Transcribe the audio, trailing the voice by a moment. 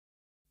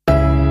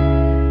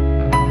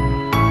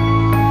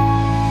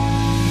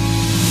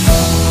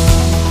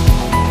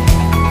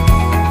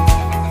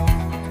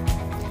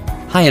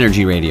Hi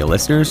Energy Radio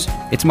listeners,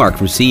 it's Mark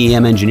from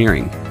CEM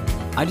Engineering.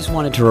 I just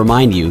wanted to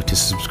remind you to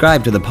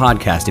subscribe to the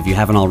podcast if you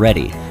haven't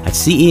already at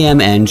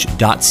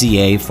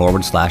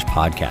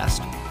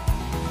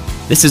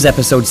cemeng.ca/podcast. This is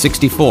episode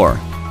 64,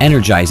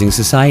 Energizing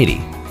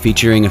Society,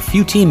 featuring a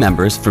few team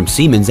members from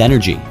Siemens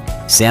Energy.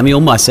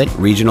 Samuel Mussett,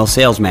 Regional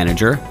Sales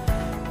Manager,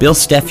 Bill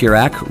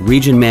Stefurak,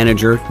 Region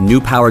Manager,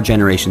 New Power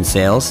Generation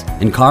Sales,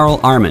 and Carl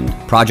Armand,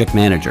 Project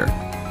Manager.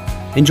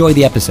 Enjoy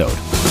the episode.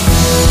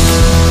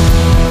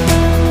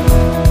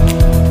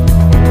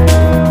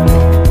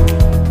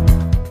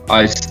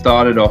 I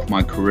started off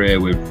my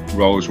career with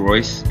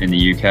Rolls-Royce in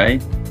the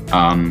UK.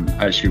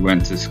 Actually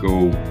went to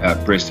school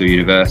at Bristol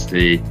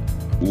University,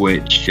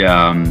 which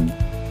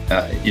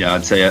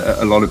I'd say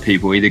a lot of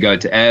people either go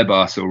to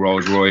Airbus or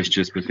Rolls-Royce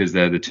just because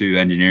they're the two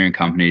engineering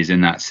companies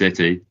in that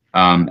city.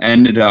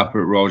 Ended up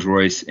at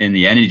Rolls-Royce in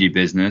the energy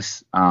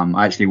business.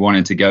 I actually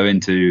wanted to go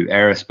into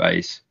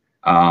aerospace,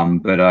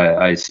 but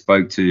I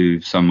spoke to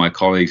some of my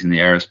colleagues in the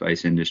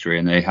aerospace industry,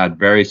 and they had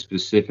very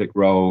specific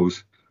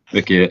roles.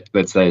 Look at,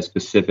 let's say, a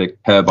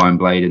specific turbine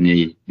blade in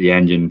the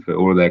engine for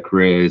all of their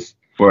careers.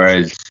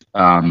 Whereas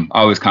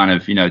I was kind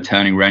of,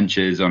 turning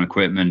wrenches on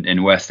equipment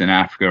in Western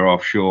Africa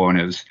offshore, and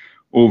it was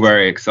all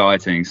very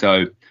exciting.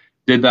 So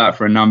did that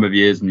for a number of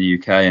years in the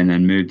UK, and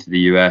then moved to the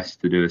US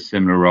to do a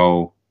similar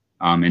role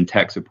in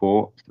tech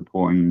support,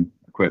 supporting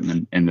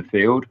equipment in the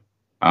field.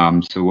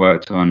 So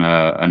worked on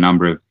a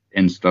number of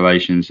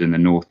installations in the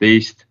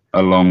Northeast,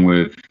 along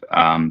with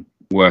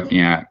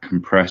working at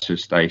compressor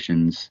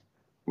stations,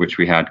 which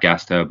we had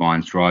gas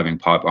turbines driving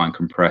pipeline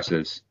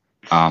compressors,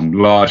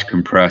 large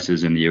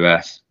compressors in the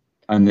US.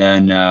 And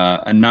then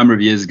a number of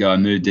years ago, I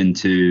moved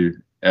into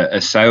a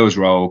sales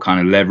role,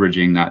 kind of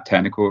leveraging that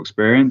technical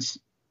experience.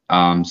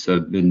 So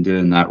I've been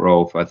doing that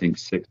role for, I think,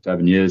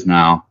 6-7 years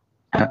now.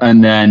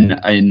 And then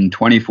in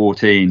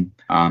 2014,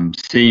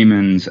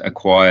 Siemens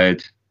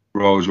acquired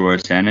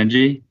Rolls-Royce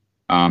Energy.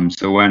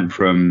 So went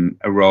from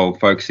a role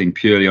focusing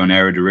purely on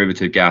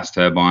aeroderivative gas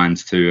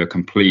turbines to a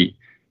complete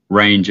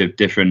range of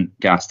different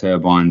gas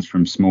turbines,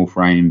 from small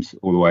frames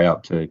all the way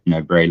up to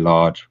very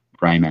large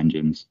frame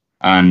engines.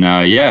 And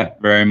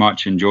very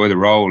much enjoy the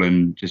role,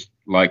 and just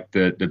like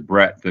the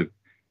breadth of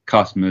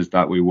customers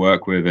that we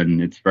work with.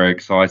 And it's very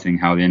exciting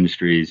how the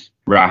industry is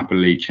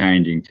rapidly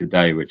changing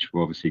today, which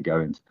we'll obviously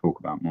go into talk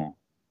about more.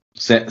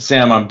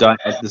 Sam, I'm dying.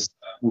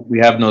 We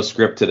have no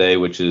script today,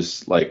 which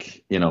is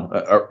like,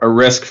 a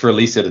risk for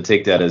Lisa to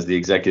take that as the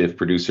executive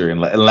producer and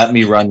let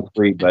me run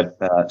free. But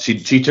she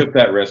took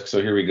that risk.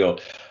 So here we go.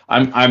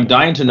 I'm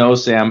dying to know,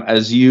 Sam,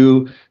 as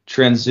you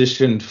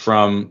transitioned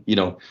from,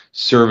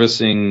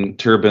 servicing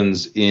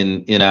turbines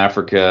in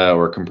Africa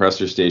or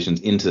compressor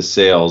stations into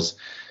sales.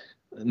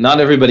 Not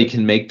everybody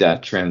can make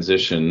that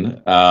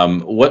transition.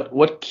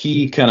 What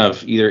key kind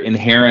of either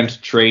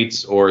inherent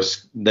traits or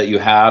that you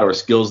had or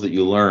skills that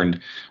you learned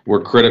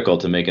were critical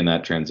to making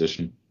that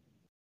transition?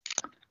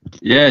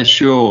 Yeah,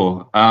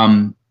 sure.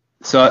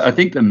 So I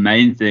think the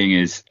main thing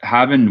is,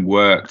 having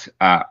worked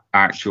at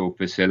actual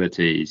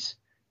facilities,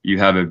 you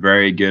have a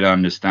very good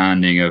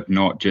understanding of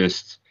not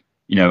just,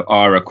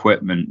 our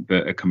equipment,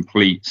 but a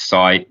complete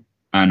site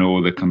and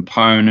all the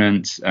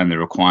components and the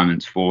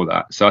requirements for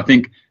that. So I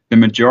think the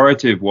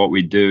majority of what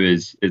we do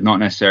is not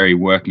necessarily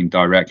working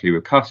directly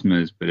with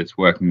customers, but it's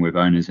working with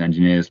owners,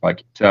 engineers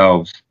like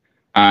yourselves,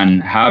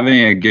 and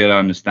having a good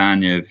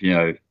understanding of,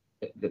 the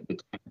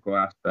technical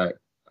aspect,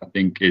 I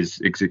think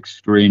is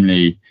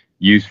extremely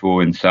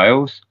useful in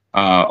sales.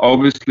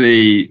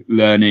 Obviously,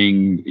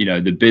 learning,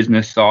 the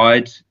business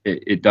side,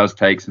 it does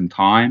take some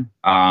time,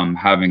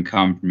 having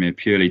come from a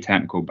purely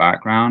technical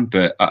background.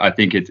 But I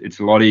think it's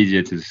a lot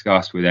easier to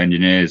discuss with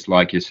engineers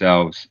like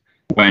yourselves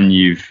when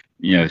you've,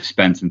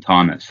 spent some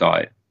time at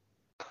site.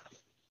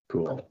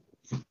 Cool.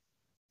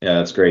 Yeah,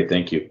 that's great.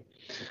 Thank you.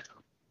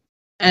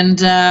 And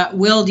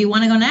Will, do you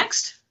want to go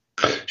next?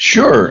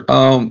 Sure.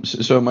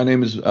 So my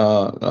name is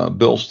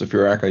Bill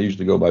Stefurak. I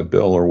usually go by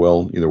Bill or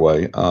Will, either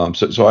way.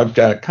 So I've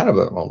got kind of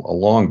a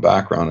long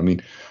background. I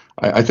mean,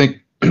 I think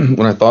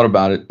when I thought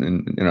about it,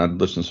 and I'd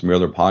listened to some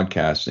other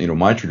podcasts,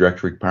 my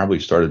trajectory probably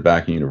started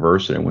back in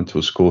university. I went to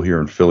a school here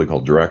in Philly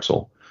called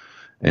Drexel,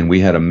 and we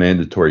had a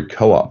mandatory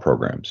co-op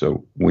program.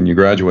 So when you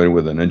graduated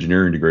with an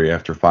engineering degree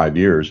after 5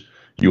 years,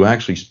 you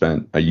actually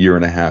spent a year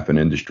and a half in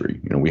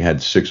industry. We had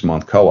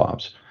 6-month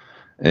co-ops.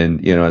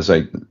 And, as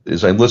I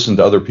listen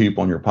to other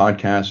people on your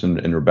podcasts and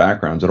their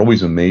backgrounds, it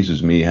always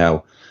amazes me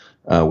how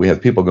we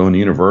have people go into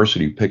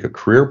university, pick a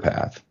career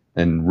path,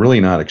 and really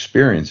not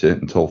experience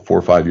it until 4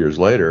 or 5 years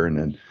later. And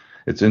then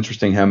it's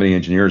interesting how many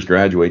engineers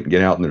graduate and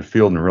get out in the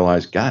field and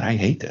realize, God, I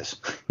hate this.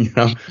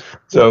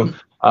 So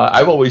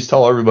I've always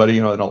tell everybody,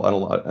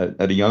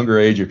 at a younger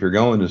age, if you're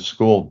going to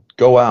school,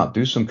 go out,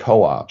 do some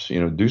co-ops,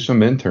 do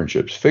some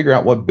internships, figure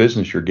out what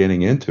business you're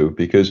getting into,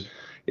 because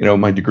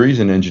my degree's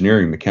in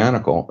engineering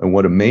mechanical, and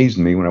what amazed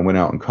me when I went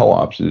out in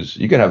co-ops is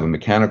you could have a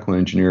mechanical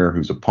engineer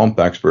who's a pump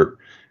expert,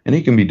 and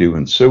he can be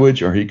doing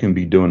sewage, or he can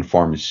be doing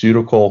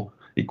pharmaceutical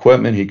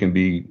equipment, he can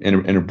be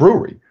in a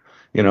brewery,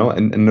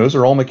 and those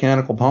are all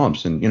mechanical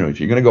pumps. And, if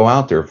you're going to go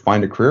out there,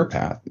 find a career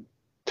path,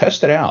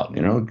 test it out,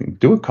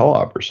 do a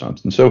co-op or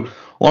something. So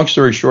long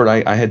story short,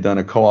 I had done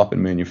a co-op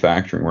in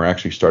manufacturing where I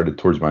actually started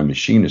towards my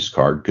machinist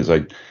card because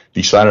I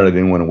decided I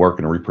didn't want to work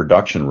in a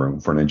reproduction room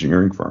for an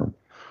engineering firm.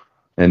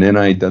 And then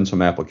I had done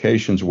some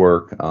applications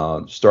work,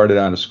 started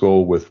out of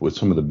school with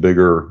some of the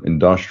bigger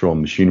industrial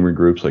machinery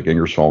groups like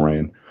Ingersoll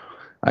Rand.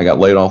 I got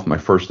laid off my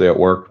first day at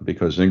work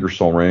because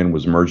Ingersoll Rand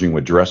was merging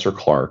with Dresser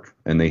Clark,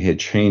 and they had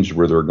changed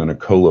where they're going to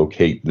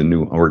co-locate the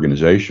new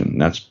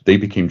organization. They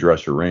became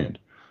Dresser Rand.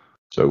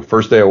 So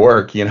first day of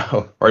work,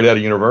 right out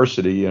of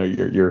university,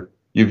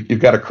 you've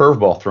got a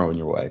curveball thrown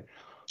your way.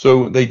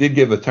 So they did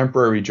give a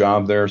temporary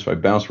job there. So I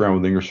bounced around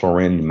with Ingersoll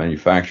Rand in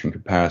manufacturing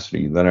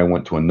capacity. Then I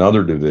went to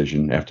another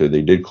division after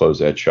they did close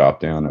that shop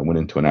down. I went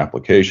into an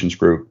applications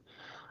group.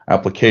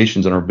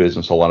 Applications in our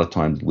business a lot of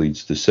times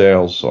leads to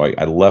sales. So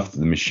I left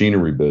the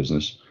machinery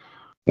business,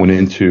 went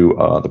into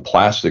the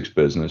plastics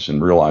business, and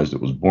realized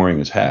it was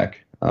boring as heck.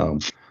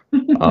 And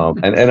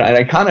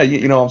I kind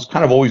of, I was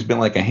kind of always been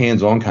like a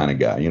hands-on kind of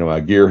guy,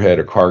 a gearhead,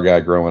 a car guy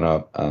growing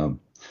up,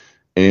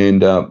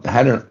 and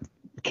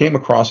came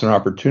across an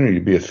opportunity to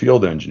be a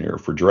field engineer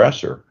for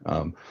Dresser.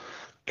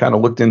 Kind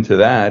of looked into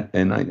that,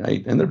 and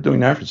I ended up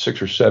doing that for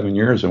 6 or 7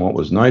 years. And what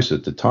was nice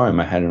at the time,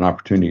 I had an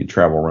opportunity to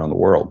travel around the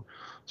world.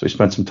 So I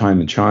spent some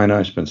time in China,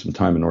 I spent some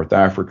time in North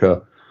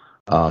Africa,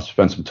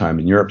 spent some time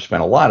in Europe,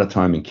 spent a lot of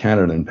time in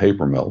Canada in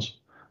paper mills.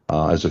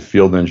 As a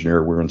field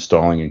engineer, we're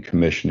installing and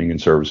commissioning and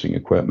servicing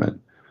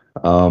equipment.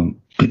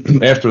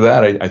 After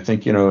that, I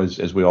think,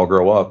 as we all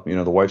grow up,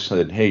 the wife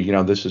said, hey,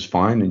 this is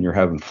fine and you're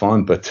having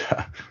fun, but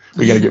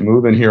we got to get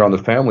moving here on the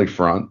family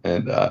front.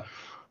 And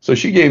so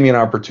she gave me an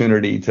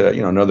opportunity to,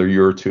 another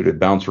year or two to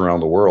bounce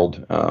around the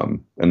world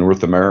in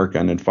North America,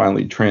 and then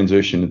finally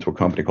transition into a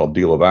company called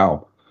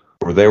DeLaval,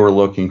 where they were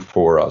looking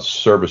for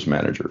service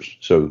managers.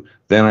 So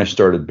then I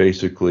started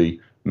basically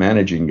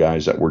managing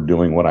guys that were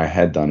doing what I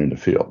had done in the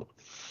field.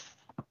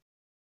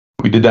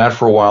 We did that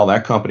for a while.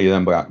 That company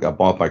then got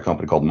bought by a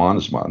company called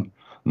Mannesmann.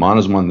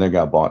 Mannesmann then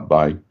got bought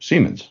by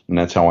Siemens. And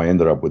that's how I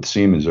ended up with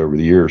Siemens over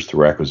the years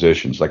through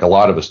acquisitions, like a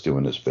lot of us do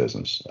in this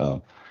business.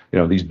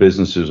 These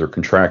businesses are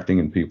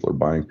contracting and people are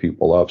buying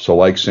people up. So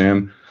like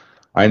Sam,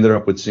 I ended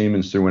up with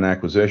Siemens through an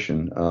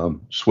acquisition,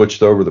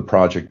 switched over to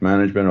project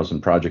management. I was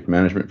in project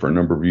management for a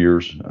number of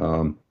years.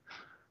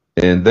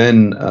 And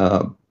then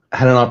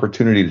had an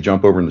opportunity to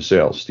jump over into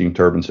sales, steam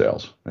turbine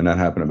sales. And that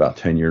happened about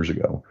 10 years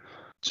ago.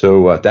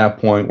 So at that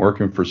point,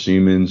 working for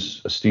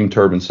Siemens, a steam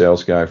turbine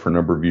sales guy for a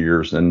number of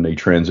years, then they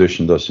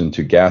transitioned us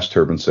into gas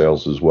turbine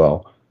sales as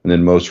well. And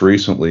then most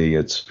recently,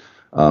 it's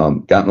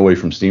gotten away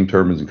from steam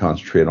turbines and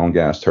concentrated on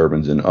gas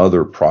turbines and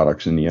other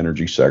products in the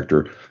energy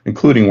sector,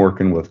 including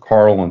working with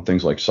Carl on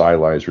things like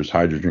silencers,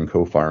 hydrogen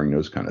co-firing,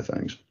 those kind of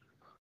things.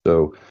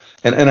 So,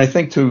 and I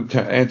think to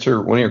answer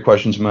one of your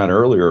questions, Matt,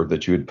 earlier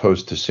that you had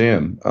posed to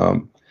Sam,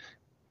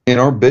 in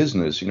our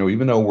business,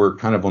 even though we're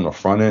kind of on the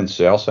front end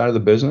sales side of the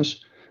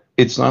business,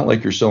 it's not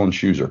like you're selling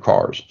shoes or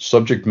cars.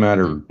 Subject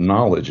matter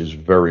knowledge is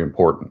very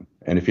important.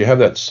 And if you have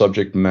that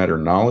subject matter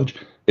knowledge,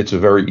 it's a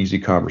very easy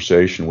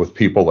conversation with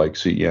people like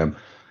CEM.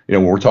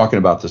 When we're talking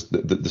about this,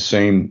 the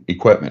same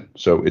equipment.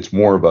 So it's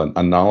more of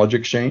a knowledge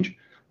exchange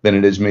than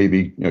it is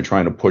maybe,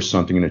 trying to push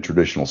something in a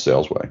traditional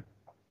sales way.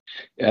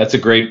 Yeah, that's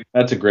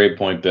a great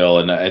point, Bill.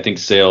 And I think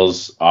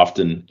sales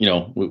often,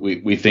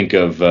 we think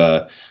of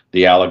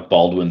the Alec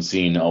Baldwin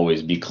scene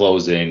always be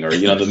closing, or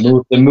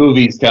the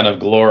movies kind of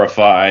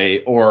glorify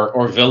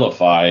or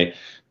vilify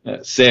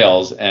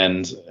sales,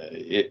 and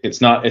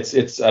it's not.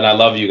 It's and I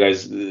love you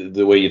guys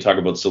the way you talk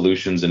about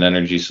solutions and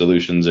energy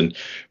solutions, and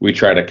we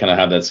try to kind of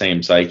have that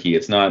same psyche.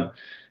 It's not.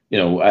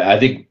 I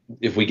think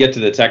if we get to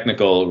the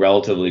technical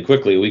relatively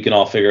quickly, we can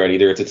all figure out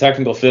either it's a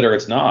technical fit or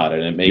it's not,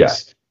 and it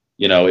makes.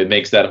 It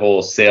makes that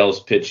whole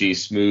sales pitchy,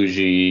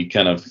 smooshy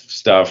kind of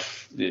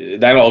stuff,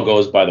 that all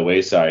goes by the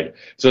wayside.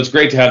 So it's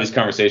great to have these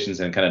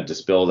conversations and kind of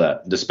dispel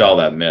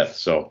that myth.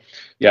 So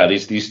yeah,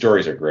 these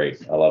stories are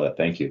great. I love it.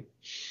 Thank you.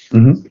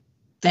 Mm-hmm.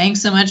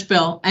 Thanks so much,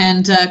 Bill.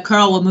 And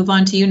Carl, we'll move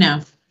on to you now.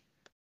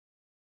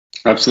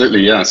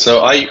 Absolutely, yeah.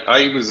 So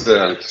I was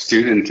a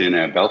student in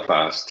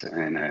Belfast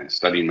and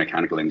studying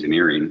mechanical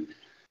engineering.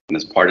 And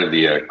as part of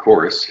the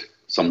course,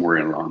 somewhere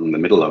along the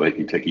middle of it,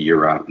 you take a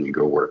year out and you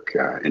go work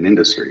in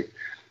industry.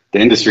 The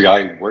industry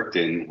I worked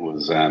in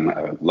was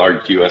a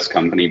large US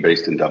company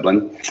based in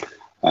Dublin,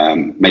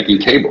 making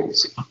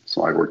cables.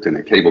 So I worked in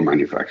a cable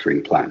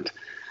manufacturing plant.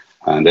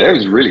 And it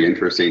was really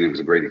interesting. It was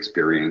a great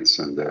experience.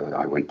 And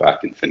I went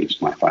back and finished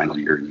my final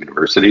year in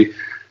university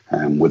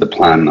with a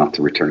plan not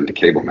to return to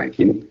cable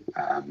making.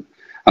 And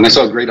I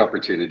saw a great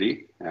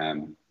opportunity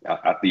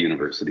at the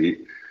university.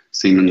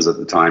 Siemens at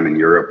the time in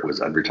Europe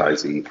was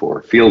advertising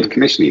for field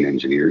commissioning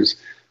engineers,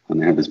 and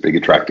they had this big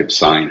attractive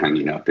sign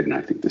hanging up in,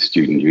 I think, the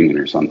student union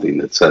or something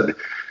that said,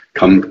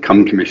 come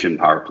commission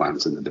power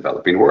plants in the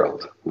developing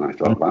world. And I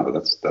thought, wow,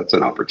 that's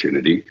an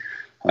opportunity.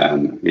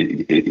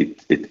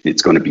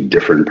 It's going to be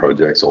different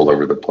projects all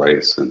over the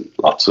place, and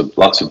lots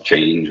of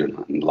change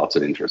and lots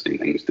of interesting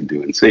things to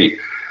do and see.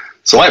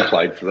 So I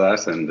applied for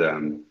that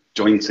and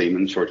joined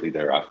Siemens shortly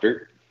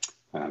thereafter.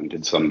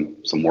 Did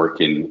some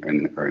work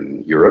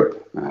in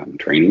Europe,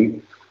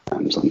 training,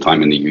 some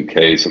time in the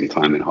UK, some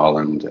time in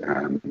Holland,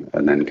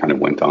 and then kind of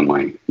went on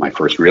my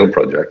first real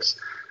projects,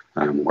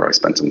 where I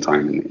spent some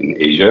time in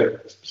Asia,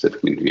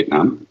 specifically in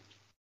Vietnam,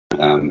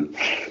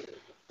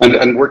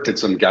 and worked at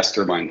some gas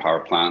turbine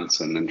power plants,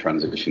 and then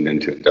transitioned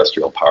into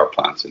industrial power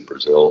plants in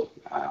Brazil.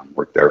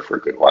 Worked there for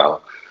a good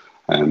while.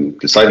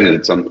 Decided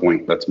at some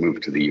point, let's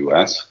move to the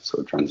US.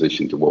 So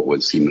transitioned to what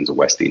was Siemens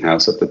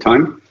Westinghouse at the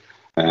time.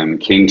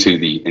 Came to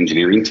the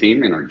engineering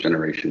team in our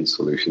Generation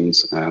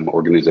Solutions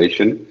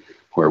organization,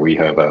 where we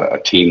have a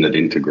team that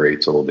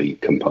integrates all the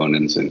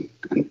components and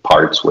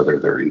parts, whether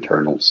they're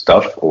internal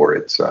stuff or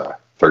it's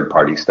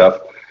third-party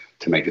stuff,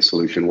 to make a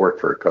solution work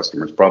for a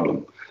customer's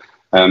problem.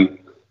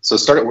 So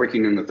started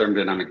working in the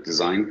thermodynamic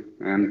design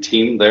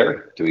team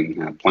there,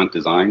 doing plant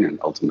design and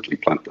ultimately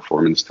plant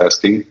performance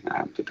testing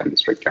to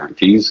demonstrate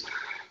guarantees.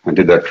 I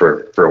did that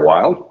for a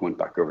while, went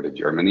back over to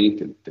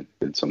Germany,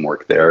 did some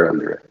work there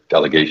under a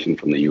delegation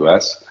from the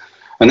US,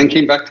 and then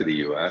came back to the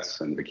US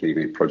and became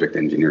a project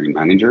engineering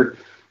manager.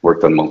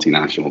 Worked on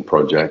multinational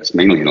projects,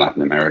 mainly in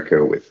Latin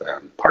America, with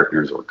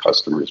partners or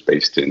customers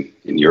based in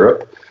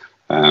Europe,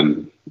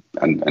 and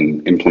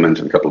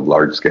implemented a couple of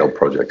large-scale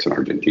projects in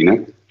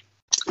Argentina.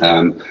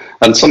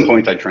 At some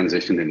point, I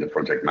transitioned into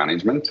project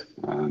management.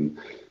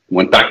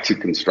 Went back to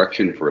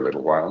construction for a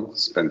little while.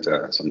 Spent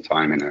some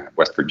time in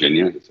West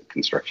Virginia as a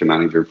construction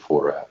manager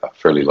for a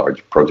fairly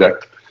large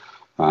project,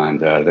 and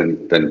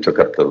then took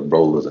up the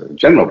role as a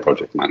general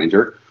project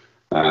manager.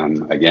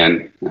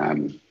 Again.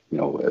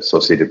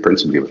 Associated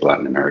principally with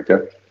Latin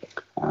America.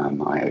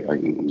 I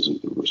was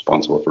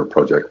responsible for a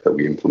project that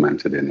we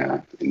implemented in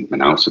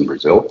Manaus in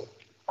Brazil.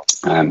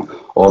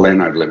 All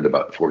in, I've lived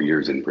about 4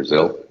 years in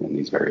Brazil in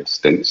these various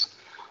stints.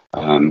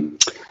 And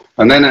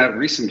then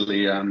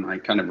recently, I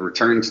kind of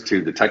returned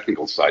to the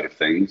technical side of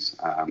things,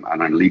 and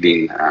I'm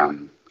leading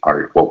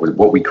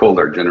what we called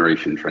our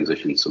Generation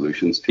Transition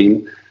Solutions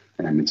team,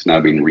 and it's now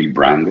been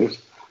rebranded.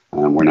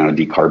 We're now a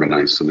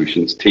decarbonized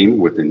solutions team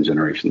within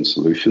Generation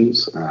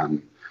Solutions.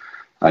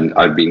 And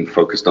I've been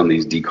focused on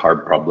these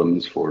decarb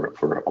problems for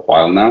a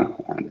while now,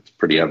 and it's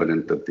pretty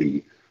evident that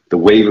the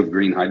wave of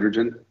green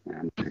hydrogen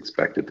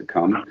expected to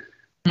come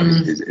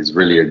is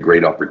really a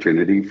great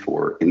opportunity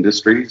for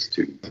industries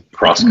to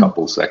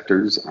cross-couple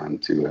sectors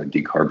and to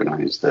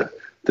decarbonize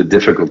the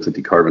difficult to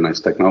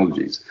decarbonize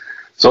technologies.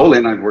 So all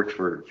in, I've worked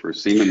for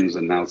Siemens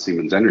and now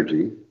Siemens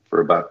Energy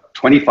for about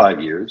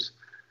 25 years.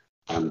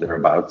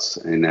 Thereabouts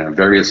in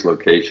various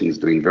locations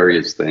doing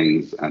various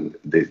things, and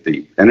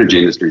the energy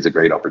industry is a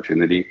great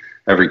opportunity.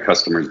 Every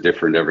customer is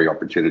different, every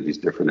opportunity is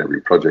different, every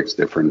project's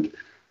different,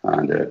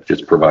 and it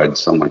just provides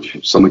so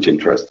much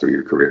interest through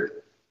your career.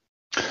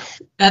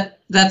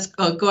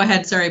 Go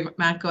ahead. Sorry,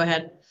 Matt, go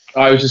ahead.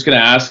 I was just going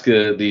to ask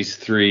these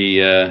three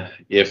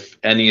if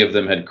any of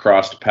them had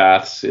crossed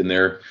paths in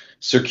their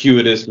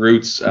circuitous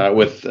routes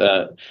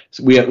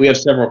we have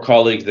several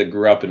colleagues that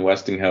grew up in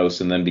Westinghouse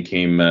and then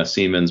became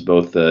Siemens,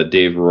 both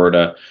Dave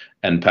Rorda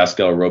and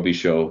Pascal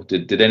Robichaud.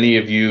 Did any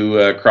of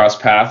you cross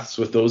paths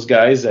with those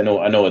guys? I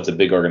know it's a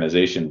big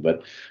organization,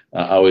 but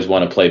I always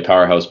want to play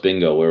powerhouse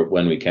bingo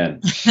when we can.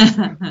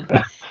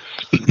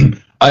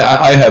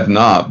 I have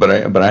not, but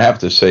I have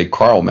to say,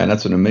 Carl, man,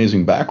 that's an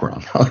amazing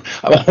background.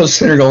 I was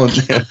sitting there going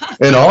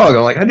in awe. I'm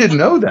like, I didn't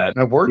know that. And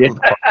I've worked with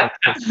Carl.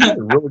 It's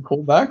a really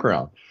cool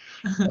background.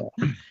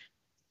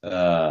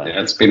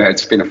 It's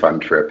been a fun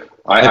trip.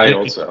 I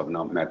also have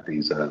not met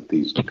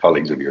these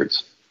colleagues of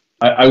yours.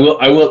 I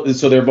will.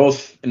 So they're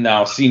both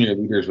now senior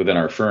leaders within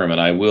our firm,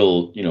 and I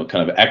will,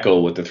 kind of echo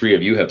what the three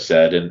of you have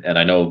said. And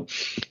I know,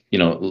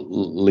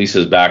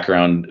 Lisa's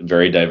background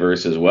very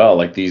diverse as well.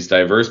 Like these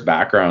diverse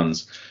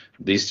backgrounds,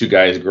 these two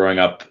guys growing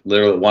up,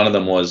 literally one of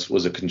them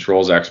was a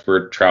controls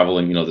expert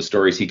traveling. The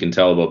stories he can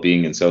tell about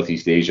being in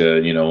Southeast Asia,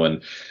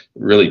 and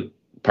really,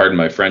 pardon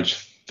my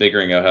French,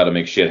 figuring out how to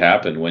make shit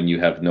happen when you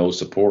have no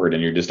support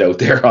and you're just out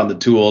there on the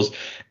tools.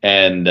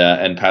 And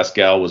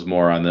Pascal was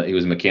more he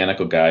was a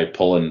mechanical guy,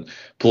 pulling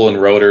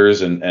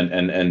rotors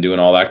and doing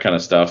all that kind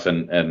of stuff.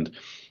 And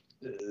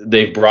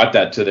they've brought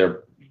that to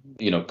their,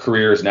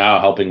 careers now,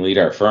 helping lead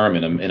our firm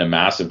in a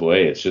massive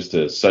way. It's just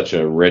such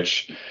a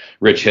rich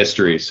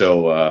history.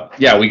 So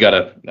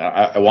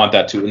I want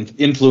that to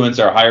influence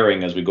our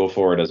hiring as we go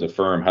forward as a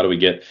firm. How do we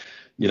get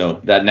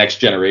that next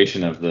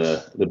generation of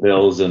the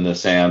Bills and the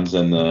Sams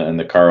and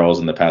the Carls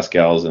and the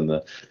Pascals and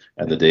the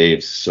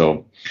Daves.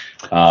 So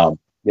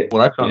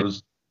what I found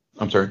was,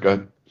 I'm sorry, go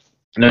ahead.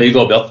 No, you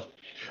go, Bill.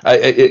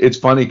 It's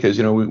funny because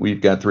we've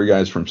got three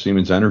guys from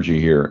Siemens Energy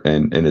here,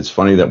 and it's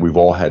funny that we've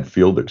all had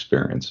field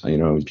experience.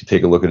 If you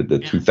take a look at the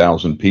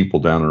 2,000 people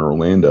down in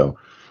Orlando,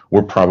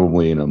 we're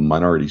probably in a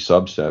minority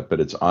subset, but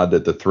it's odd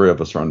that the three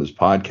of us are on this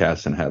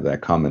podcast and have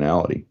that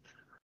commonality.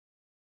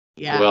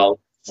 Yeah. Well,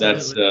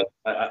 that's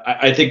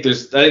I think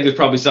there's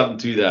probably something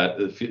to that.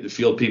 The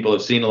field people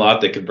have seen a lot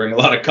that could bring a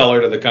lot of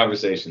color to the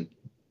conversation.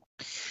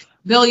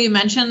 Bill, you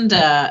mentioned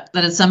that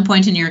at some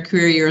point in your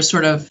career, you're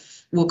sort of,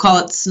 we'll call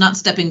it not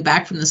stepping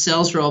back from the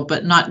sales role,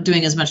 but not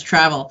doing as much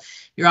travel.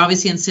 you're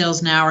obviously in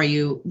sales now. Are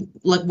you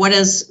like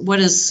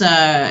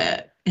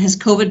has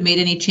COVID made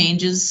any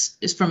changes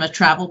from a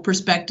travel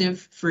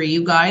perspective for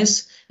you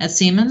guys at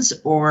Siemens,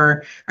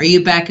 or are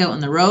you back out on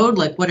the road?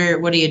 Like what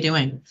are you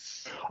doing?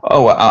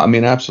 Oh, I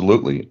mean,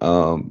 absolutely.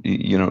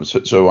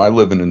 So I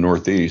live in the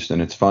Northeast,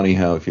 and it's funny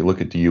how if you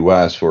look at the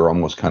U.S., we're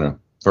almost kind of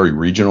very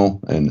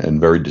regional and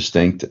very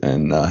distinct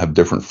and have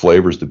different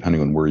flavors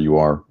depending on where you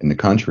are in the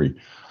country.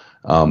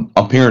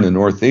 Up here in the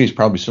Northeast,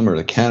 probably similar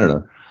to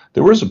Canada,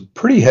 there was a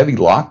pretty heavy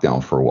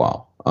lockdown for a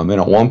while. I mean,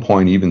 at one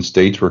point, even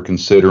states were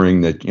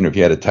considering that, if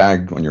you had a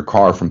tag on your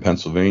car from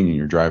Pennsylvania and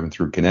you're driving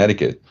through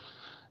Connecticut,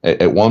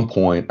 at one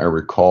point, I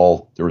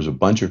recall there was a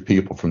bunch of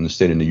people from the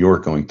state of New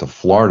York going to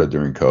Florida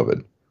during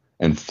COVID.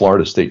 And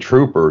Florida state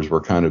troopers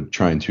were kind of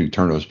trying to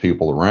turn those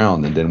people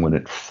around. And then when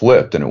it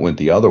flipped and it went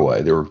the other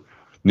way,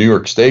 New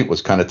York State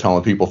was kind of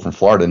telling people from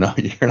Florida, no,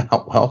 you're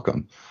not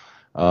welcome.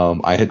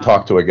 I had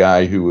talked to a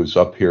guy who was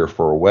up here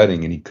for a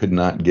wedding, and he could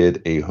not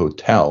get a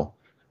hotel.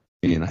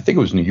 And I think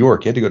it was New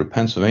York. He had to go to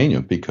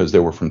Pennsylvania because they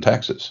were from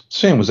Texas.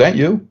 Sam, was that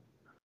you?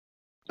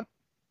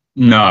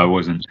 No, it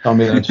wasn't. Tell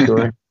me that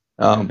story.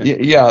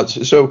 Yeah.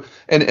 So,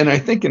 and I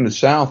think in the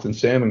South, and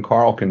Sam and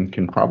Carl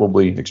can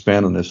probably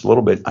expand on this a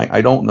little bit.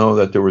 I don't know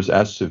that there was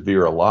as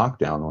severe a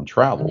lockdown on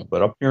travel,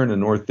 but up here in the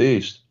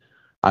Northeast,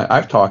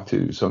 I've talked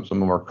to some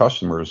of our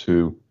customers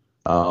who,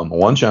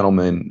 one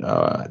gentleman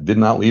did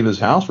not leave his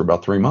house for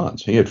about 3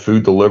 months. He had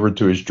food delivered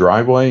to his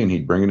driveway, and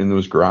he'd bring it into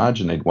his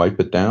garage, and they'd wipe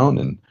it down.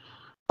 And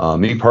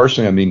me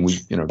personally, I mean, we,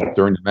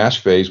 during the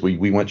mask phase,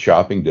 we went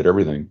shopping, did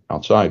everything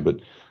outside, but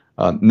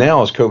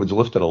now, as COVID's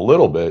lifted a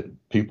little bit,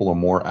 people are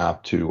more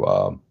apt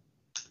to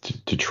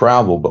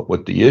travel. But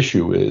what the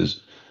issue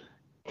is,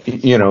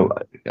 a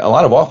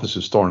lot of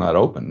offices still are not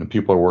open, and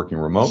people are working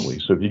remotely.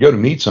 So if you go to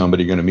meet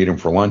somebody, you're going to meet them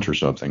for lunch or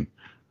something.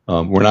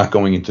 We're not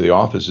going into the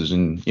offices,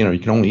 and you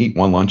can only eat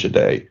one lunch a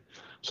day.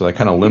 So that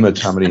kind of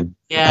limits how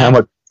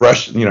much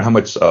fresh, how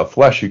much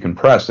flesh you can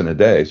press in a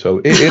day. So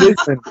it is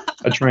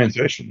a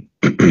transition.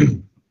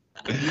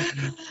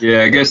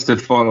 Yeah, I guess to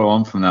follow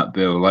on from that,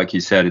 Bill, like you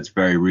said, it's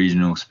very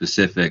regional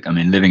specific. I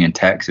mean, living in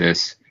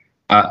Texas,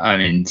 I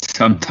mean,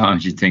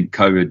 sometimes you think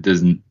COVID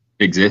doesn't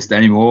exist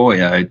anymore,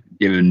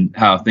 given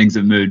how things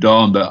have moved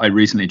on. But I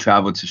recently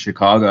traveled to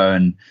Chicago,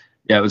 and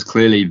it was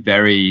clearly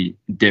very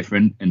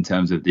different in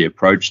terms of the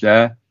approach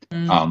there.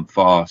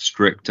 Far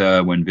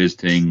stricter when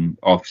visiting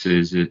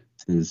offices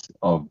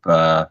of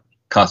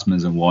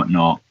customers and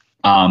whatnot.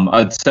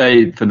 I'd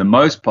say for the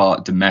most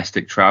part,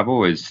 domestic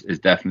travel is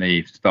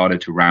definitely started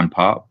to ramp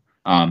up.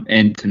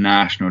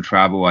 International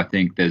travel, I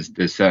think there's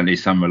certainly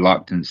some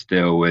reluctance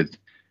still with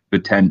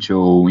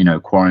potential,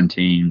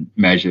 quarantine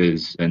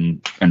measures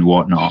and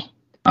whatnot.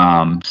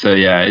 So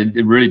yeah,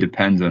 it really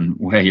depends on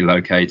where you're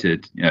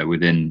located,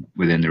 within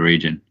the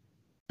region.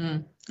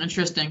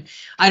 Interesting.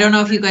 I don't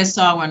know if you guys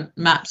saw when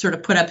Matt sort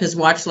of put up his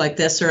watch like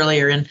this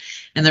earlier, and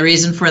the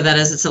reason for that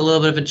is it's a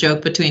little bit of a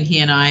joke between he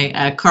and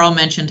I. Carl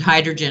mentioned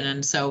hydrogen,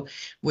 and so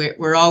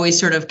we're always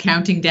sort of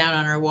counting down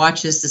on our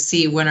watches to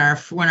see when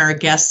our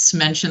guests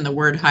mention the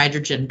word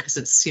hydrogen, because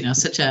it's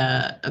such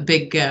a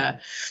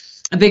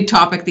big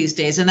topic these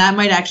days, and that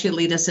might actually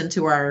lead us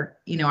into our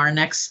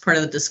next part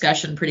of the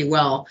discussion pretty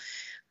well.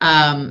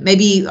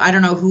 Maybe I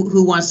don't know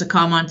who wants to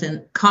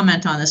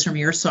comment on this from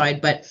your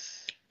side, but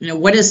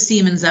what is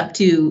Siemens up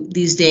to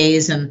these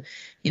days, and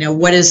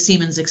what is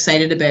Siemens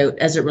excited about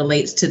as it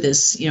relates to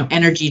this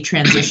energy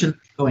transition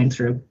going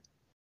through?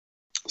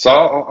 So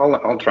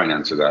I'll try and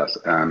answer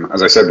that.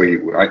 As I said,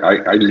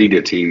 I lead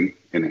a team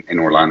in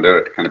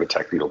Orlando, kind of a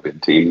technical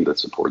bid team that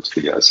supports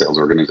the sales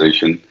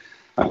organization,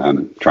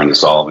 trying to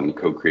solve and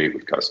co-create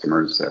with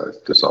customers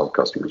to solve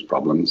customers'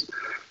 problems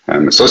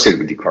associated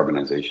with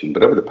decarbonization.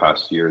 But over the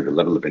past year, the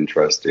level of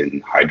interest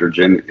in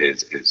hydrogen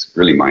is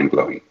really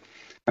mind-blowing.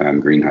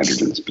 Green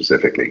hydrogen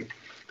specifically.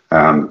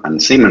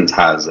 And Siemens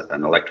has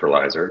an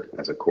electrolyzer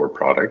as a core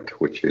product,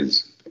 which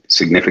is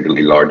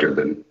significantly larger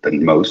than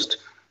most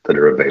that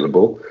are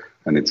available.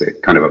 And it's a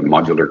kind of a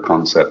modular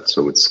concept,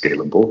 so it's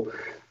scalable.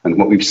 And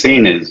what we've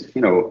seen is,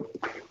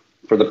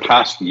 for the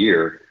past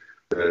year,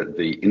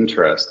 the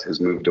interest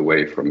has moved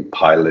away from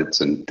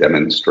pilots and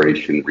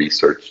demonstration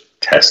research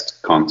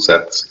test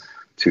concepts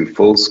to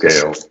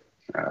full-scale,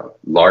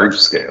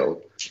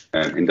 large-scale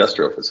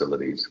industrial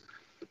facilities.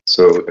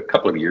 So a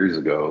couple of years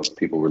ago,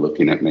 people were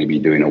looking at maybe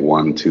doing a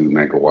 1-2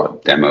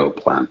 megawatt demo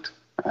plant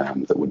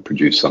that would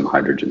produce some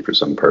hydrogen for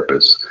some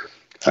purpose.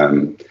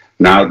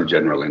 Now the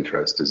general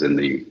interest is in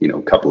the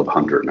couple of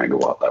 100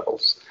 megawatt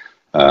levels,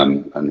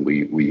 and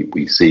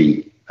we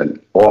see an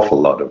awful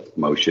lot of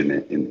motion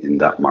in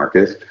that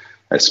market,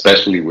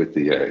 especially with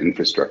the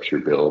infrastructure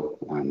bill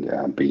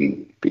and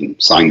being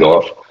signed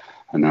off,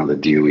 and now the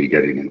DOE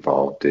getting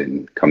involved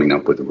in coming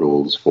up with the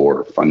rules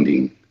for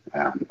funding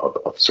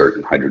of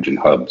certain hydrogen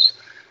hubs.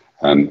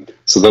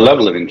 So the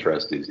level of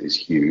interest is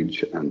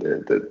huge, and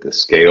the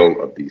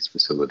scale of these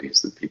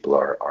facilities that people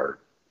are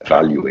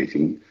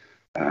evaluating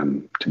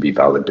to be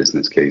valid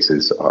business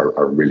cases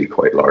are really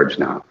quite large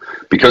now.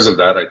 Because of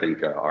that, I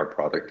think our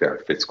product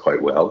fits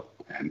quite well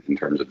in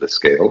terms of the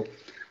scale.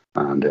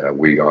 And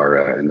we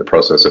are in the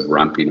process of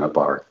ramping up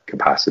our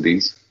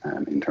capacities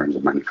in terms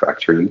of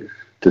manufacturing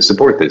to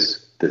support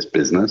this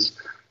business.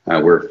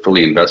 We're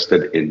fully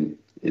invested in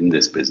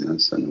this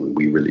business, and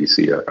we really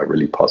see a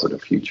really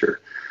positive future.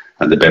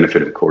 And the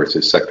benefit, of course,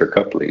 is sector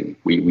coupling.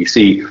 We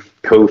see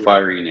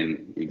co-firing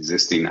in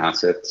existing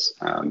assets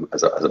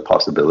as a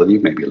possibility,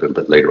 maybe a little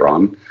bit later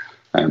on.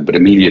 But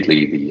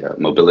immediately, the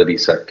mobility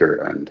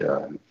sector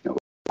and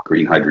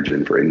green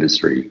hydrogen for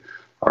industry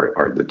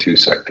are the two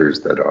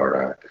sectors that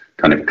are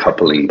kind of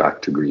coupling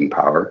back to green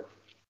power.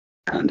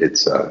 And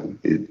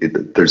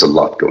there's a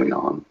lot going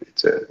on.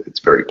 It's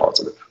very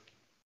positive.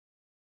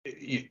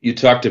 You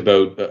talked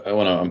about, I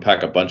want to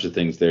unpack a bunch of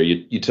things there.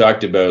 You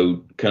talked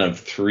about kind of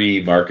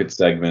three market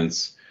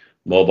segments: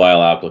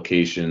 mobile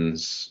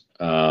applications,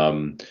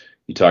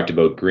 you talked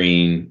about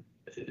green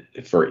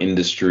for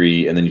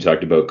industry, and then you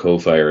talked about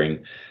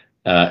co-firing.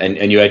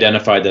 And you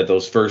identified that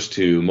those first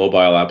two,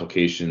 mobile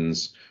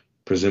applications,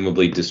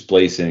 presumably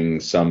displacing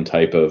some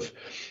type of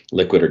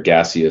liquid or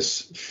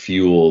gaseous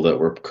fuel that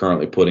we're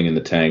currently putting in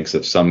the tanks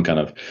of some kind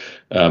of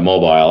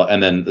mobile,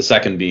 and then the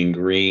second being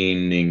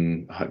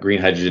green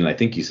hydrogen, I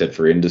think you said,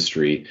 for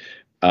industry.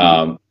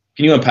 Can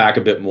you unpack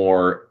a bit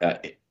more,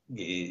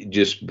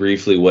 just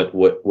briefly,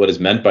 what is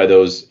meant by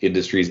those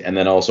industries, and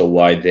then also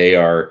why they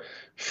are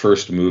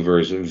first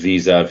movers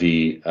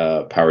vis-a-vis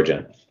power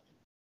gen?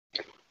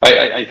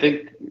 I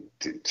think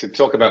to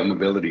talk about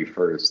mobility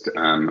first,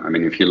 I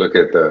mean, if you look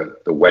at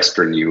the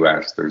Western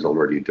US, there's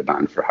already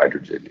demand for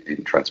hydrogen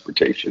in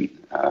transportation.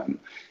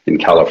 In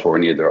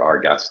California, there are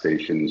gas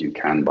stations. You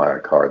can buy a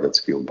car that's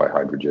fueled by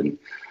hydrogen.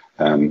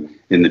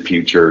 In the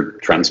future,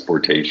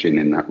 transportation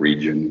in that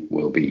region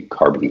will be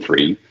carbon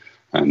free.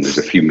 And there's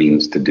a few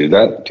means to do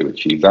that, to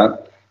achieve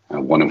that,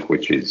 one of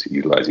which is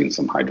utilizing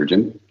some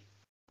hydrogen,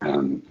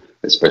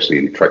 especially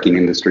in trucking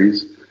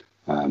industries,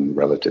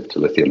 relative to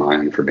lithium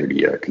ion for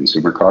maybe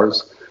consumer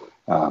cars.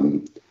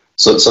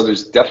 So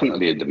there's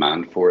definitely a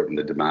demand for it, and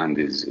the demand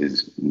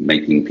is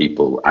making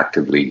people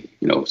actively,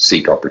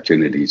 seek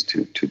opportunities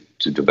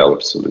to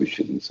develop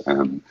solutions.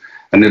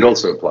 And it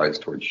also applies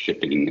towards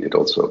shipping. It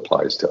also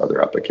applies to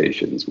other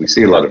applications. We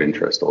see a lot of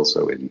interest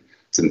also in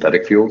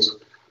synthetic fuels.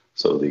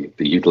 So the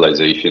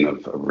utilization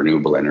of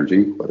renewable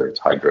energy, whether it's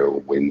hydro,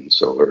 wind,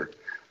 solar,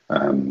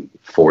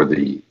 for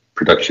the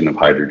production of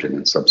hydrogen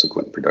and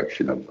subsequent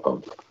production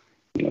of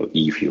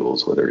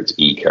e-fuels, whether it's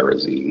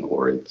e-kerosene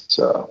or it's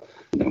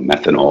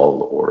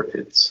methanol or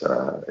it's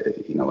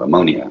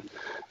ammonia.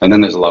 And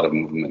then there's a lot of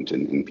movement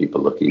in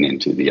people looking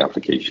into the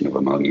application of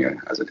ammonia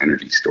as an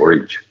energy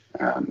storage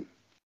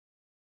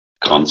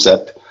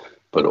concept,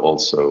 but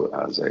also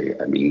as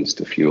a means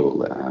to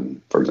fuel,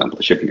 for example,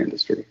 the shipping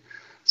industry.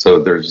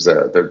 So there's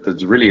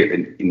really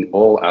in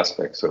all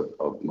aspects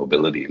of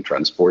mobility and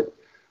transport,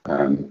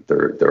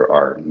 there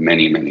are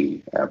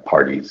many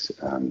parties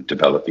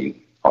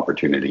developing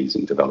opportunities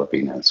and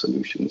developing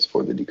solutions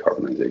for the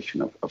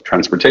decarbonization of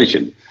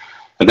transportation.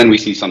 And then we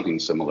see something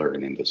similar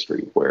in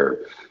industry, where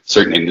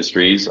certain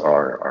industries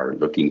are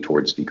looking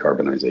towards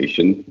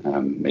decarbonization.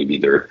 Maybe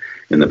they're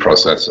in the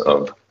process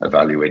of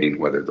evaluating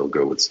whether they'll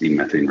go with steam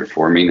methane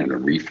reforming and a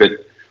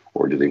refit,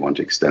 or do they want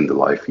to extend the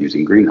life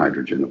using green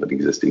hydrogen of an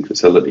existing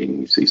facility? And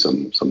we see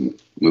some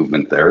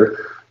movement there.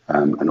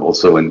 And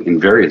also in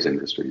various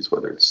industries,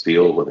 whether it's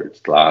steel, whether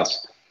it's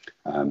glass,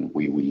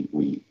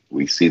 we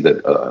see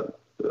that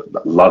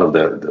a lot of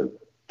the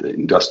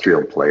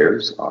industrial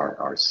players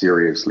are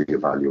seriously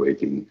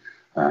evaluating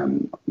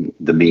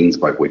the means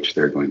by which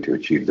they're going to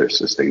achieve their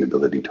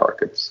sustainability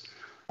targets.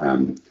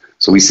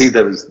 So we see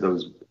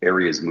those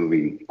areas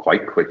moving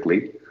quite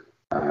quickly,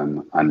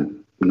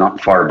 and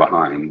not far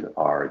behind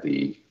are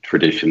the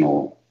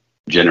traditional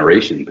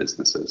generation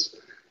businesses,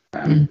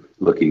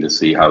 looking to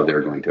see how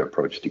they're going to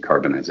approach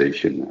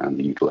decarbonization and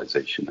the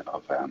utilization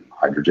of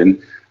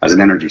hydrogen as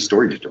an energy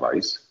storage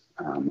device.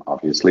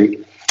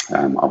 Obviously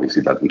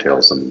that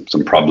entails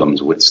some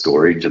problems with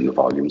storage and the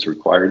volumes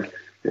required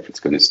if it's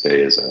going to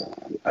stay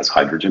as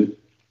hydrogen.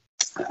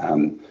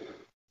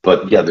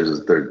 But yeah, there's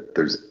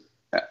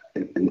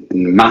a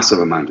massive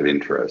amount of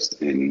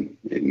interest in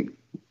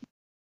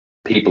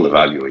people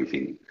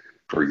evaluating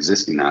for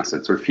existing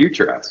assets or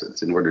future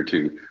assets in order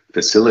to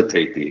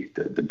facilitate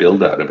the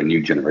build out of a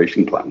new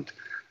generation plant.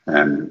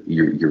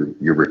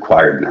 You're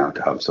required now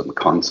to have some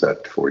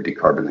concept for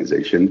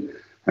decarbonization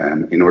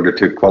in order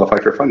to qualify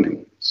for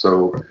funding.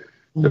 So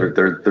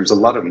there's a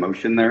lot of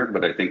motion there,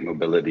 but I think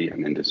mobility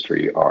and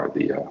industry are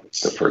the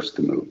first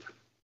to move.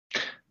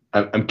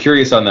 I'm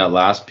curious on that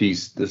last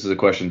piece. This is a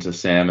question to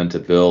Sam and to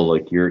Bill.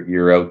 Like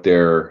you're out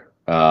there,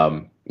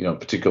 in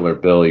particular,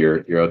 Bill,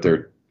 you're out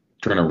there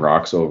turning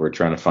rocks over,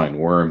 trying to find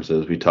worms,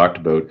 as we talked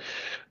about.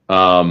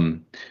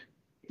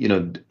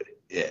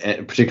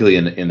 Particularly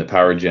in the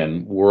power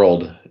gen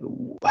world,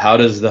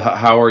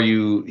 how are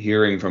you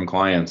hearing from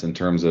clients in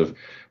terms of,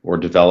 or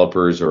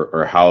developers,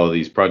 or how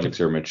these projects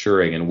are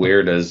maturing, and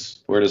where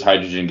does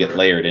hydrogen get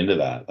layered into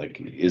that? Like,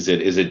 is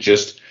it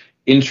just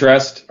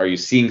interest? Are you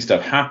seeing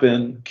stuff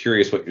happen?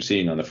 Curious what you're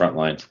seeing on the front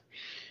lines.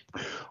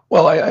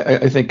 Well,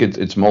 I think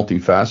it's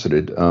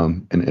multifaceted.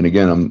 And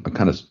again, I'm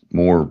kind of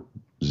more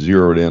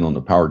zeroed in on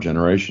the power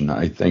generation.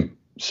 I think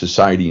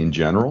society in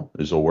general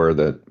is aware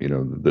that,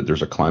 that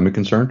there's a climate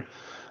concern.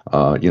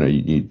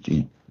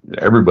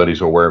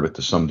 Everybody's aware of it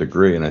to some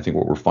degree. And I think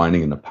what we're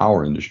finding in the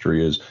power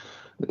industry is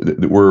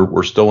that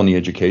we're still in the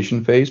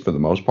education phase for the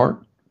most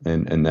part.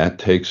 And that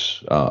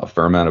takes a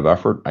fair amount of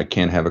effort. I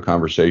can't have a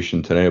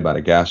conversation today about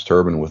a gas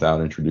turbine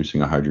without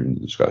introducing a hydrogen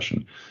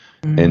discussion.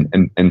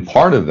 And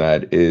part of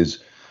that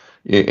is,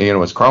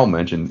 as Carl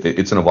mentioned,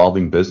 it's an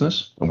evolving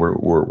business, and we're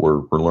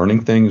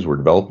learning things, we're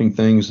developing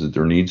things. That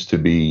there needs to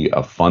be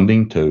a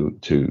funding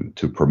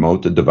to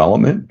promote the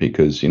development,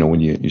 because when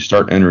you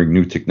start entering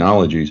new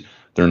technologies,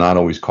 they're not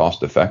always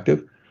cost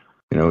effective.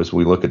 As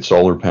we look at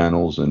solar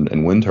panels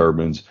and wind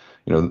turbines,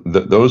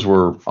 those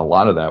were, a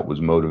lot of that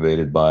was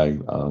motivated by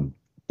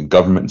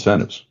government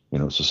incentives,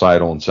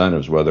 societal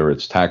incentives, whether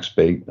it's tax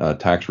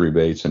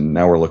rebates, and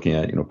now we're looking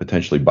at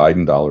potentially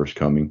Biden dollars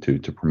coming to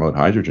promote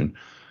hydrogen.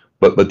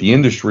 But the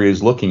industry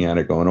is looking at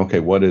it going, okay,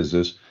 what is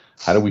this?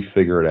 How do we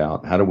figure it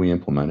out? How do we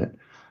implement it?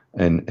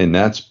 And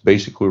that's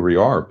basically where we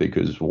are,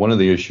 because one of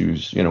the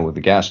issues, with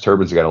the gas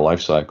turbines, got a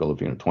life cycle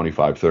of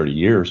 25, 30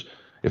 years,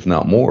 if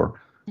not more.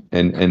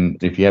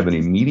 And if you have an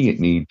immediate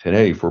need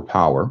today for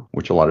power,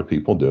 which a lot of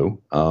people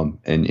do,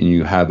 and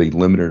you have a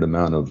limited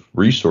amount of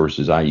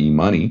resources, i.e.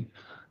 money,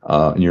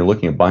 and you're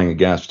looking at buying a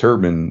gas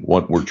turbine,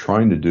 what we're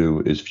trying to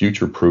do is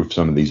future-proof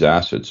some of these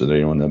assets so they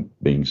don't end up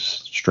being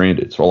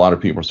stranded. So a lot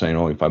of people are saying,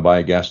 oh, if I buy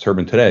a gas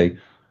turbine today,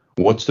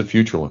 what's the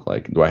future look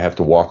like? Do I have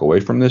to walk away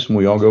from this when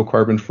we all go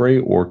carbon-free,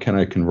 or can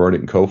I convert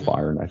it in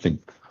co-fire? And I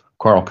think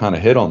Carl kind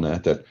of hit on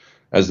that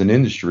as an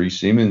industry,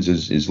 Siemens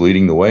is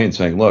leading the way and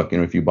saying, look,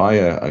 if you buy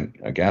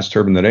a gas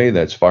turbine today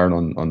that's fired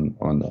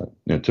on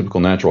typical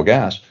natural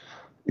gas,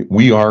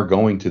 we are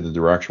going to the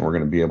direction we're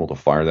going to be able to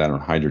fire that on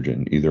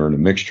hydrogen, either in a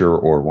mixture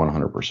or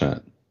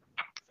 100%.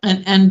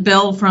 And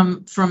Bill,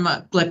 from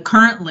like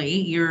currently,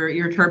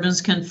 your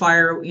turbines can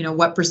fire,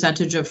 what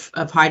percentage of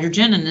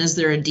hydrogen, and is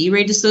there a D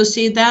rate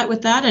associated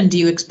with that? And do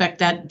you expect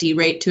that D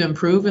rate to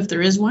improve if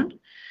there is one?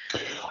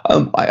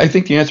 I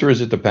think the answer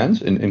is it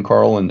depends, and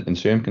Carl and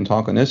Sam can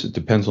talk on this. It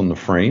depends on the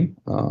frame,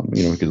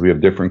 because we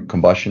have different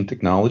combustion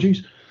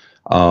technologies.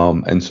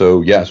 And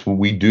so, yes,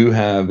 we do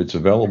have, it's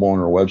available on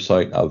our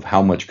website of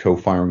how much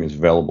co-firing is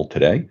available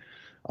today.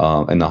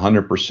 And the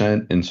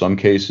 100% in some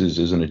cases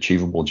isn't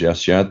achievable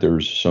just yet.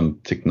 There's some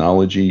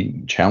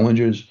technology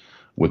challenges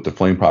with the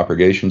flame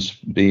propagation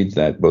speeds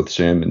that both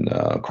Sam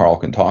and Carl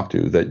can talk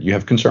to, that you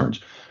have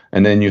concerns.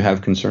 And then you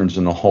have concerns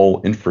in the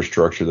whole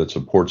infrastructure that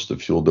supports the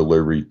fuel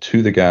delivery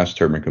to the gas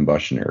turbine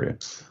combustion area.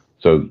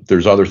 So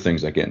there's other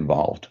things that get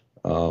involved.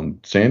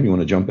 Sam, you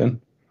want to jump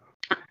in?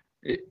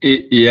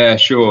 Yeah,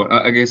 sure.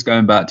 I guess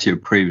going back to your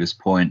previous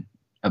point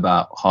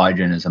about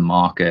hydrogen as a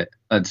market,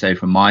 I'd say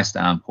from my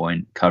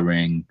standpoint,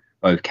 covering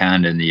both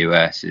Canada and the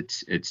US,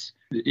 it's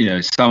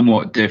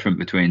somewhat different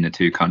between the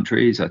two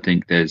countries. I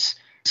think there's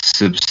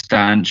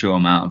substantial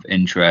amount of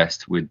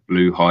interest with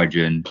blue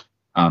hydrogen,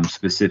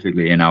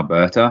 specifically in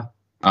Alberta.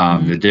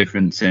 The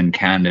difference in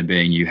Canada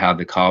being you have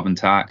the carbon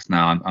tax.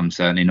 Now, I'm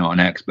certainly not an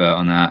expert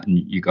on that, and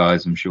you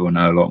guys, I'm sure,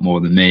 know a lot more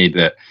than me.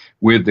 But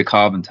with the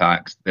carbon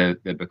tax, there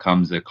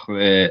becomes a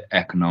clear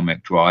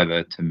economic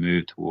driver to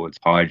move towards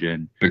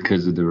hydrogen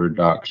because of the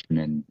reduction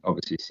in,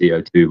 obviously,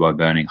 CO2 by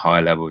burning high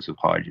levels of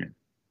hydrogen.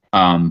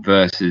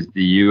 Versus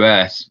the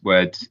US,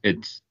 where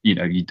it's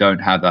you don't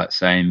have that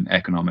same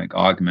economic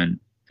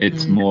argument.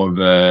 It's more of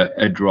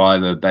a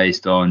driver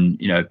based on,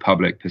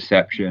 public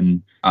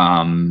perception,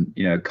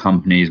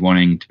 companies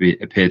wanting to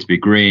appear to be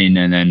green.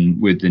 And then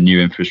with the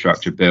new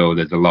infrastructure bill,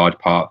 there's a large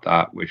part of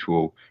that which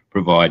will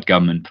provide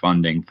government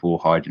funding for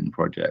hydrogen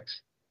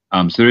projects.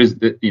 So there is,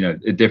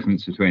 a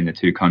difference between the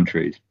two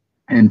countries.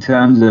 In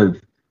terms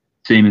of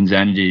Siemens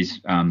Energy's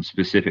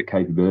specific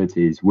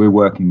capabilities, we're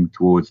working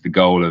towards the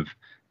goal of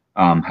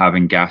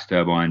having gas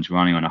turbines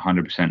running on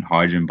 100%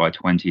 hydrogen by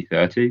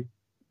 2030.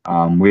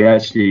 We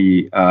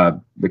actually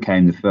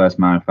became the first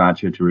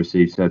manufacturer to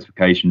receive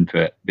certification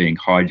for being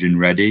hydrogen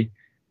ready,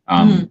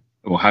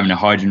 or having a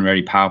hydrogen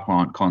ready power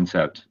plant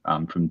concept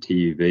from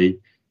TUV,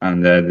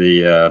 and they're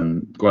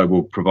the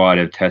global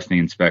provider of testing,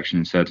 inspection,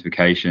 and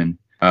certification.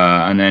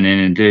 And then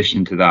in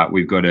addition to that,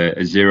 we've got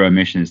a zero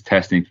emissions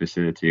testing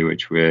facility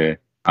which we're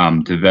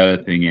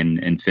developing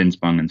in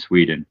Finspång in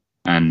Sweden.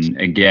 And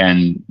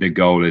again, the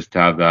goal is to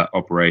have that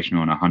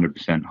operational on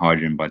 100%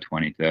 hydrogen by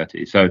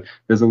 2030. So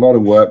there's a lot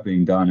of work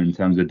being done in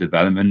terms of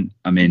development.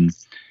 I mean,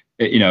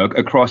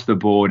 across the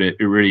board, it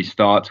really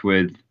starts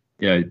with,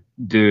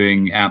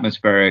 doing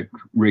atmospheric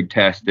rig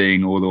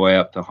testing all the way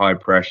up to high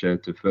pressure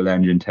to full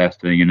engine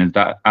testing. And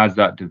as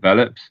that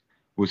develops,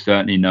 we'll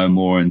certainly know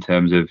more in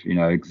terms of,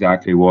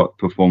 exactly what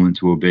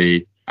performance will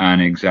be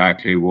and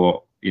exactly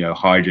what,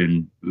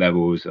 hydrogen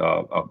levels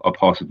are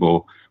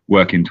possible,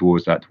 working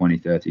towards that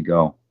 2030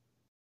 goal.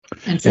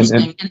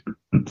 Interesting.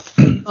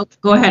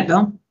 Go ahead,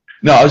 Bill.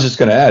 No, I was just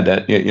going to add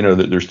that,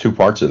 there's two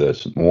parts of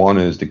this. One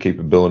is the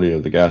capability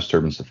of the gas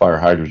turbines to fire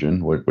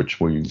hydrogen, which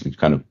we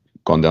kind of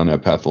gone down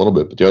that path a little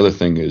bit. But the other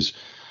thing is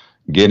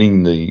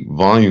getting the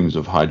volumes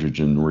of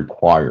hydrogen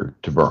required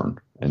to burn.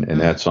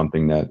 And that's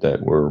something that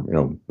we're,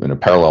 in a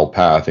parallel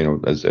path.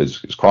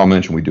 As Carl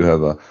mentioned, we do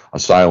have a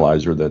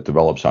sialyzer that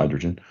develops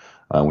hydrogen.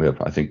 We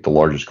have, I think, the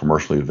largest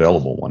commercially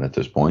available one at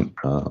this point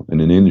in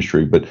an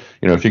industry. But,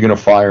 if you're going to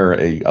fire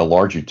a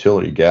large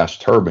utility gas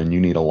turbine, you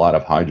need a lot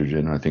of hydrogen.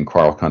 And I think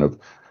Carl kind of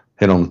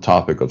hit on the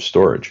topic of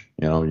storage,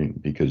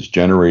 because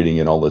generating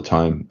it all the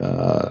time,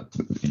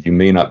 you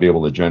may not be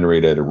able to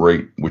generate at a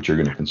rate which you're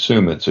going to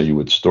consume it. So you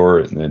would store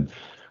it and then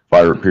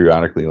fire it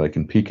periodically, like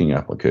in peaking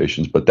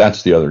applications. But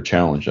that's the other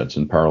challenge that's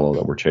in parallel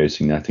that we're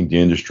chasing. I think the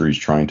industry is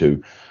trying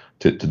to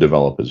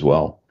develop as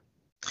well.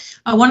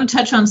 I want to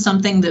touch on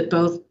something that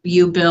both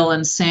you, Bill,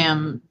 and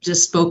Sam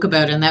just spoke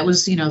about, and that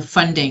was,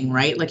 funding,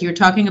 right? Like you're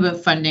talking about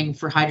funding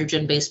for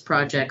hydrogen-based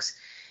projects.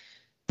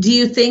 Do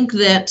you think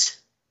that,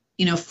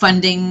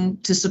 funding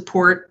to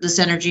support this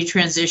energy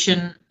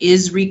transition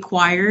is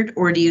required,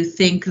 or do you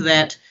think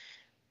that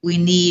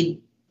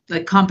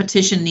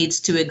competition needs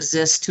to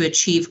exist to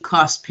achieve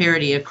cost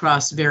parity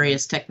across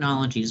various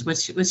technologies?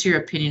 What's your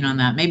opinion on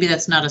that? Maybe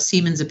that's not a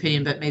Siemens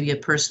opinion, but maybe a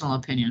personal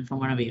opinion from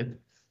one of you.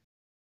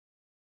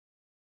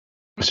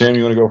 Sam,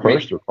 you want to go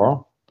first, or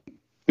Carl?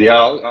 Yeah,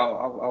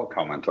 I'll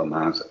comment on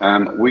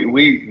that.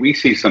 We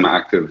see some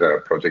active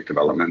project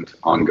development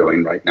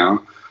ongoing right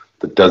now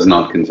that does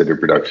not consider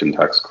production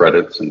tax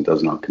credits and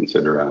does not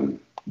consider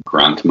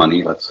grant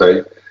money, let's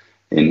say,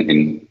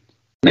 in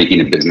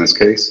making a business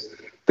case.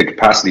 The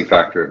capacity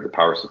factor of the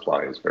power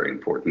supply is very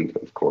important,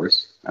 of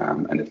course,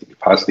 and if the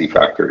capacity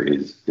factor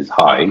is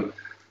high,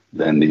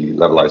 then the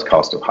levelized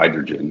cost of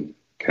hydrogen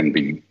can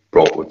be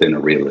brought within a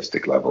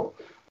realistic level.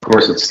 Of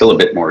course, it's still a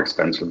bit more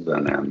expensive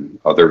than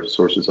other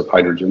sources of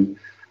hydrogen,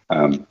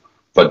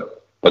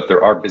 but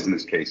there are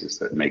business cases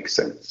that make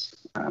sense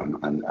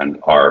and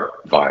are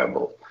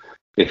viable.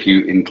 If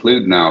you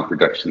include now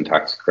production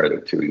tax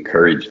credit to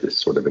encourage this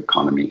sort of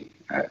economy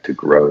to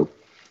grow,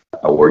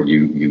 or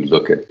you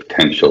look at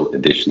potential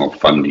additional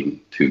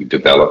funding to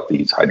develop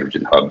these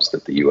hydrogen hubs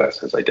that the US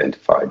has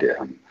identified,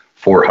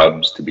 4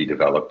 hubs to be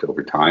developed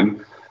over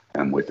time,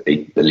 with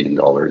 $8 billion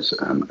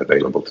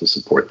available to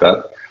support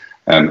that.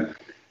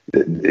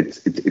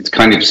 It's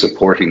kind of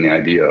supporting the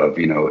idea of,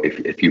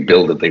 if you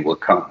build it, they will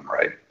come,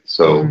 right?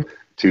 So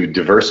to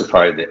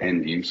diversify the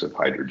end use of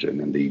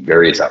hydrogen and the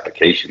various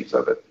applications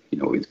of it,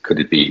 could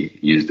it be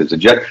used as a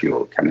jet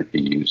fuel? Can it be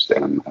used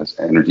as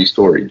energy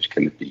storage?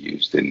 Can it be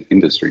used in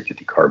industry to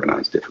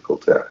decarbonize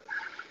difficult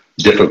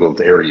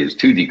areas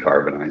to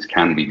decarbonize?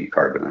 Can be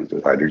decarbonized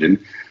with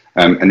hydrogen?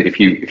 And if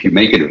you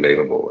make it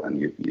available and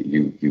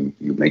you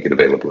make it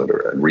available at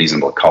a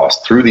reasonable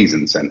cost through these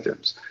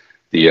incentives,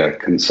 the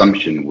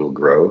consumption will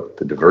grow,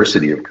 the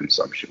diversity of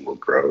consumption will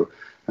grow,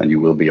 and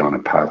you will be on a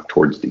path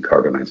towards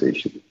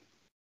decarbonization.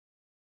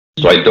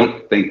 So I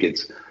don't think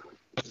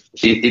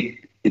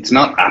it's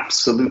not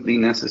absolutely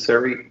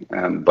necessary,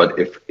 but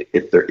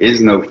if there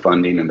is no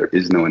funding and there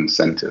is no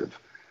incentive,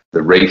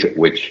 the rate at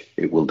which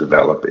it will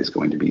develop is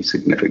going to be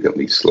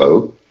significantly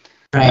slow,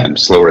 right.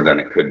 Slower than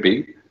it could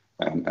be,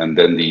 and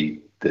then the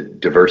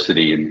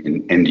diversity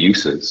in end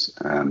uses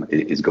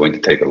is going to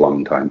take a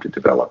long time to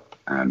develop.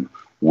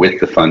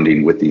 With the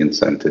funding, with the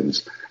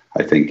incentives,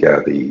 I think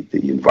the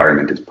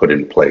environment is put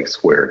in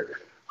place where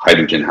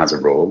hydrogen has a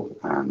role,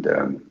 and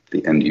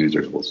the end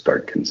users will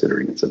start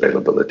considering its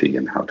availability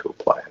and how to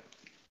apply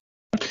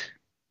it.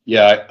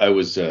 Yeah,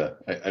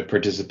 I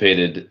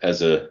participated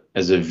as a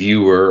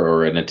viewer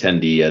or an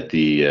attendee at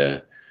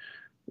the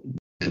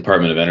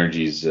Department of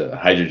Energy's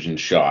hydrogen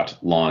shot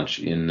launch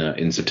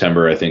in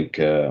September. I think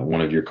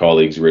one of your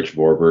colleagues, Rich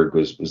Vorberg,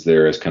 was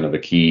there as kind of a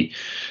key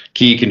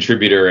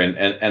contributor,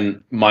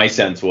 and my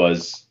sense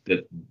was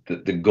that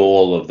the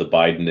goal of the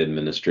Biden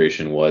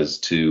administration was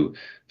to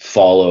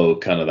follow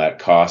kind of that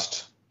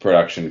cost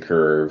production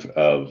curve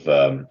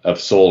of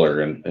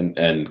solar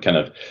and kind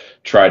of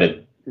try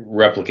to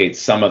replicate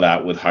some of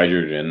that with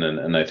hydrogen,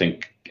 and I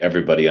think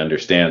everybody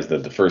understands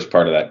that the first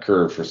part of that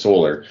curve for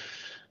solar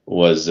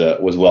was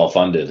well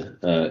funded.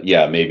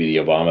 Yeah, maybe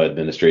the Obama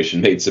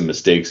administration made some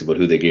mistakes about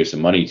who they gave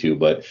some money to,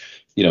 but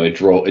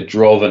it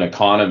drove an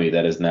economy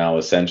that is now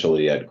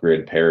essentially at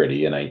grid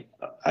parity. And I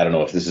don't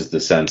know if this is the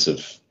sense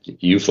of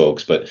you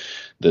folks, but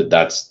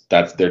that's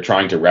they're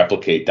trying to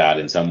replicate that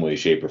in some way,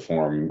 shape, or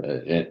form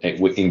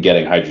in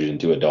getting hydrogen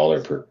to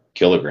 $1 per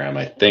kilogram.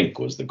 I think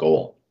was the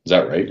goal. Is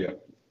that right? Yeah,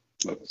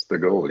 that's the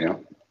goal. Yeah.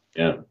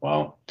 Yeah.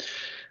 Wow.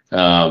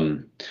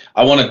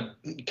 I want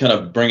to kind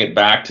of bring it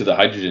back to the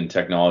hydrogen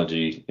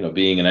technology.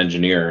 Being an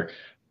engineer,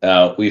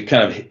 you've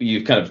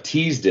kind of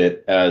teased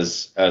it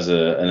as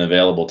an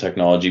available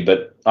technology,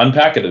 but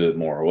unpack it a bit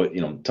more.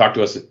 Talk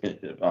to us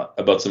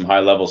about some high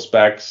level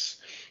specs,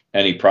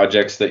 any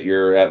projects that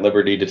you're at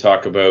liberty to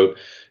talk about.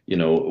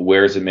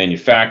 Where is it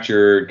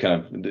manufactured?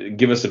 Kind of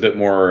give us a bit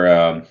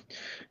more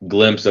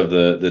glimpse of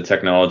the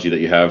technology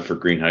that you have for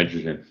green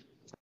hydrogen.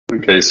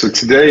 Okay, so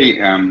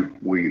today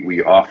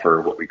we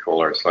offer what we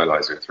call our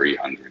sialyzer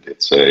 300.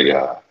 It's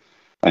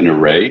an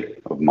array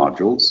of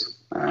modules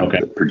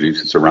that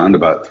produces around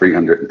about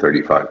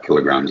 335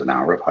 kilograms an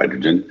hour of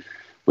hydrogen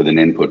with an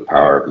input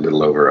power of a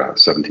little over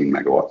 17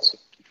 megawatts.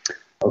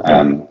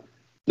 Okay.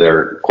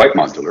 They're quite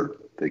modular.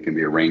 They can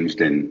be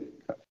arranged in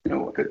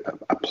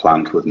a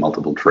plant with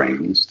multiple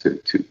trains to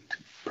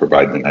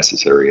provide the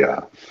necessary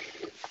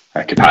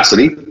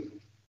capacity.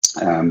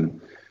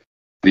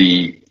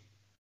 The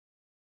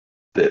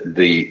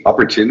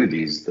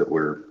opportunities that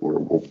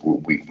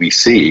we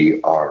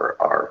see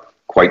are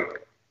quite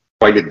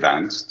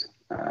advanced,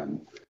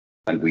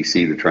 and we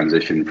see the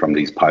transition from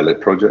these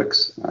pilot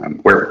projects,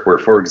 where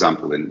for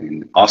example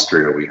in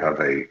Austria we have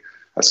a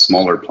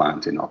smaller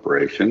plant in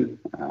operation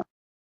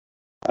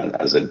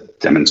as a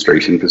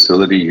demonstration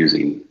facility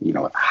using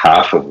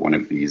half of one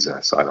of these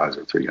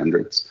Silyzer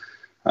 300s.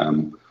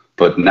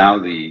 But now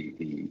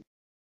the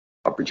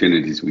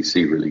opportunities we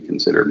see really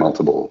consider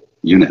multiple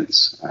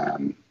units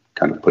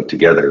kind of put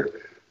together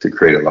to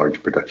create a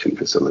large production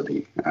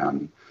facility.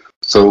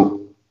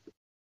 So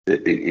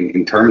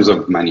in terms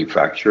of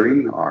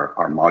manufacturing,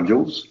 our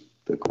modules,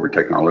 the core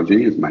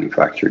technology is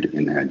manufactured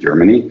in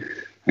Germany,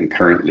 and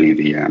currently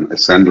the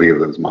assembly of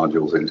those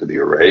modules into the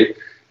array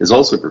is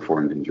also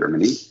performed in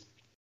Germany.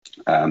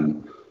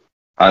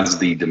 As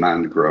the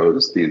demand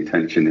grows, the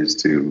intention is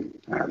to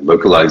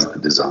localize the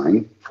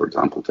design, for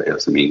example, to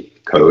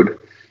ASME code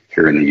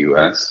here in the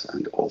US,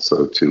 and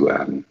also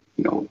to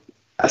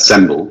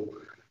assemble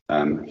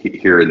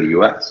here in the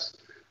US.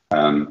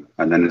 And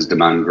then as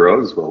demand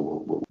grows,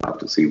 we'll have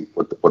to see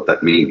what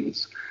that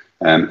means.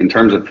 In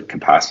terms of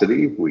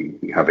capacity, we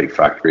have a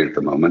factory at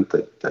the moment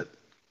that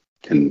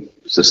can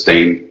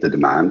sustain the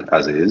demand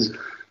as is,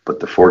 but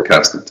the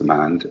forecasted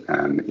demand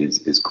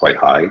is quite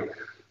high.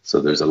 So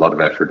there's a lot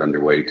of effort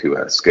underway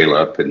to scale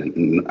up in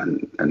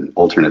an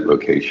alternate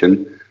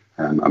location,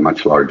 a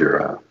much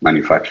larger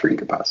manufacturing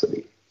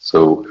capacity.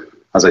 So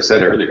as I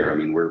said earlier, I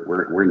mean,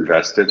 we're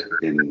invested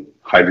in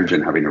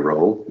hydrogen having a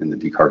role in the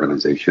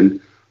decarbonization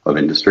of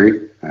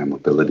industry,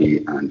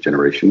 mobility, and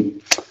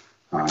generation,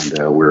 and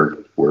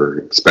we're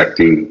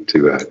expecting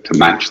to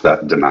match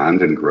that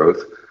demand and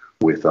growth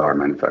with our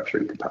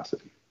manufacturing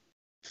capacity.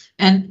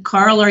 And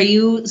Carl, are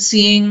you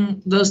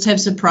seeing those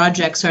types of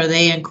projects? Are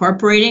they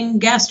incorporating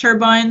gas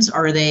turbines?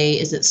 Are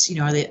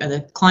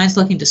the clients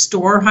looking to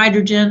store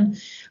hydrogen?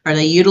 Are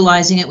they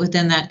utilizing it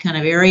within that kind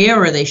of area,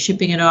 or are they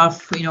shipping it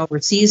off,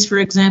 overseas, for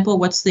example?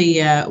 What's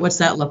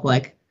that look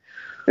like?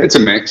 It's a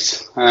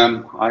mix.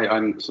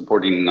 I'm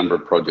supporting a number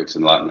of projects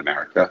in Latin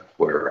America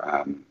where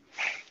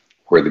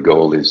the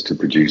goal is to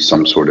produce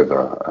some sort of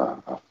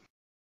a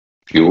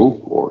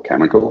fuel or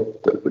chemical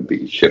that would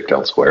be shipped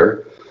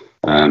elsewhere.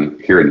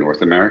 Here in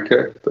North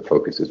America, the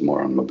focus is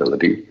more on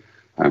mobility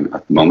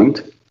at the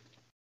moment.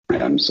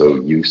 So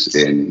use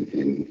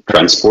in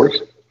transport,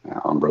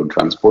 on road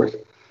transport,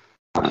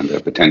 and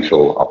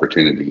potential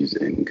opportunities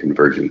in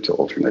conversion to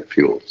alternate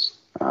fuels.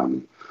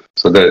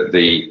 So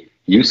the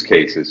use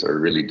cases are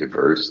really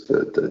diverse.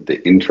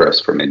 The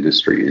interest from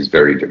industry is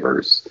very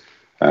diverse.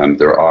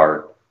 There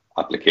are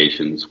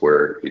applications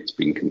where it's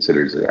being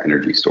considered as an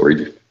energy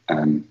storage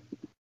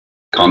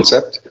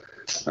concept.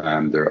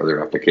 There are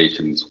other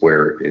applications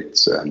where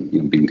it's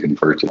being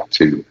converted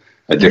to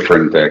a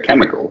different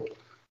chemical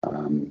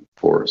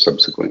for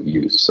subsequent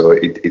use. So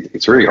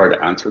it's really hard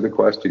to answer the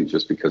question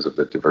just because of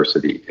the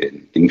diversity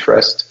in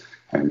interest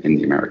in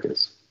the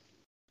Americas.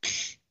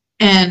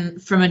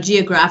 And from a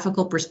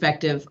geographical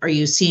perspective, are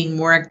you seeing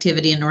more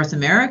activity in North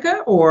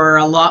America or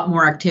a lot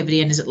more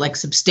activity? And is it like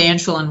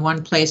substantial in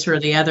one place or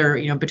the other,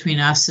 between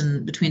us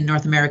and between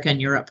North America and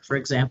Europe, for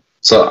example?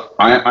 So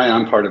I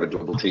am part of a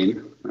global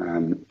team.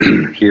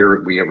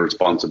 Here we have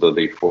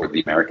responsibility for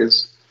the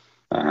Americas.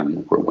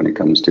 When it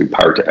comes to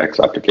Power to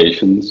X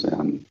applications,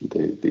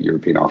 the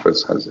European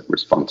office has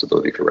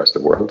responsibility for the rest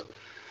of the world.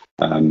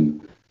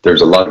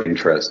 There's a lot of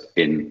interest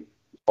in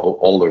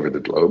all over the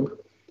globe.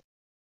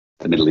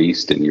 The Middle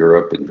East, in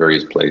Europe, in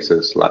various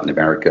places, Latin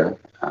America,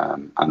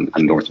 and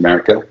North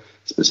America,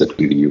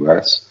 specifically the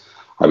US.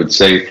 I would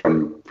say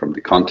from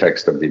the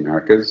context of the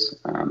Americas,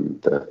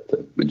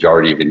 the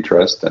majority of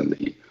interest and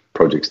the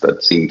projects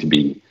that seem to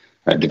be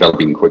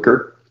developing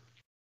quicker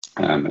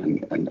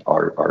and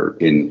are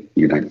in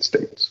the United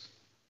States.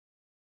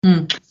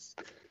 A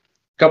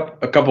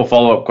couple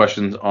follow-up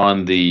questions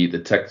on the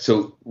tech.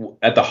 So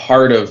at the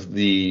heart of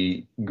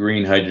the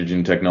green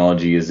hydrogen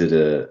technology, is it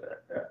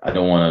I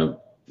don't want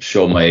to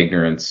show my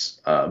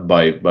ignorance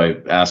by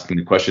asking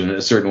the question in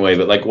a certain way,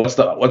 but like what's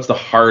the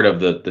heart of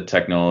the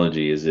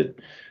technology? Is it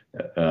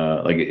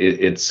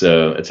it's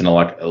an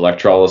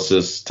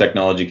electrolysis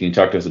technology? Can you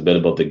talk to us a bit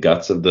about the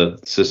guts of the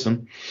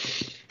system?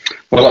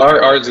 Well,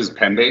 ours is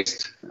PEM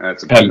based.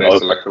 It's a PEM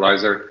based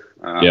electrolyzer.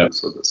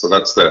 So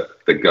that's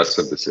the guts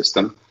of the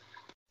system.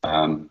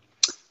 And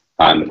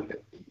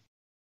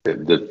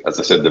as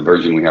I said, the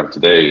version we have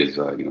today is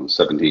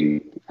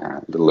 17,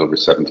 a little over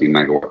 17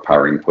 megawatt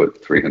power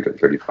input,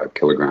 335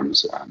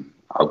 kilograms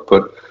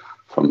output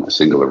from a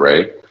single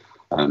array.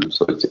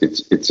 So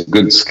it's a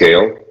good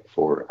scale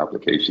for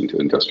application to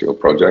industrial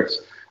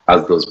projects.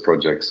 as those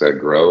projects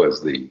grow,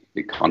 as the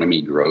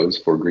economy grows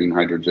for green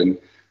hydrogen,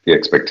 the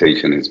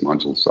expectation is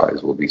module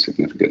size will be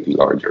significantly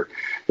larger.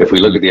 If we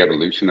look at the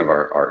evolution of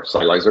our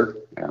silyzer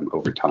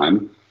over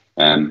time,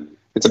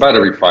 it's about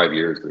every 5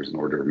 years there's an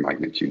order of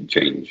magnitude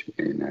change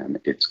in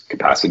its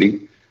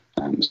capacity.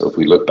 So if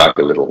we look back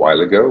a little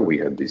while ago, we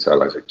had the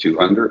Silyzer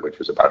 200, which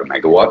was about a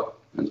megawatt.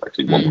 It's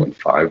actually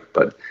 1.5,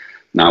 but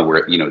now we're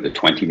at the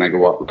 20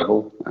 megawatt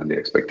level, and the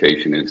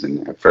expectation is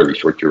in a fairly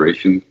short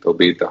duration there'll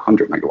be the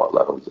 100 megawatt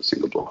level as a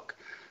single block.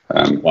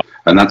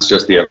 And that's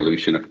just the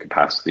evolution of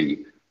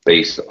capacity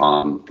based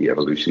on the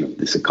evolution of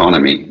this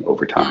economy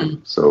over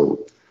time.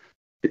 So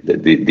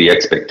the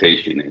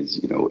expectation is,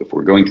 if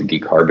we're going to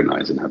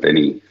decarbonize and have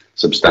any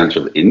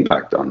substantial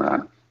impact on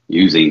that,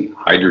 using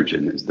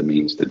hydrogen as the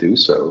means to do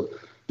so,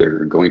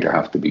 there are going to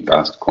have to be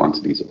vast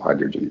quantities of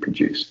hydrogen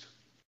produced.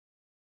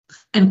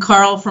 And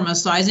Carl, from a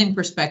sizing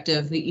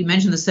perspective, you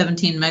mentioned the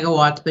 17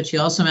 megawatts, but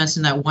you also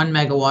mentioned that 1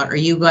 megawatt. Are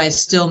you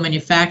guys still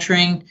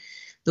manufacturing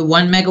the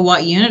 1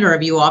 megawatt unit, or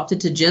have you opted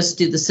to just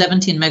do the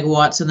 17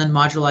 megawatts and then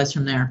modularize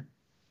from there?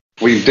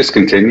 We've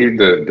discontinued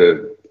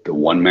the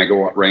 1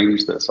 megawatt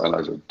range, the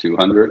Silyzer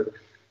 200,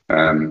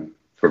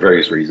 for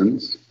various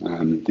reasons.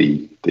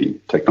 The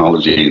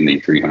technology in the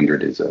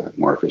 300 is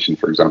more efficient,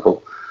 for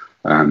example.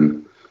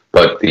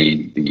 But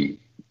the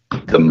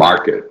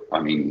market,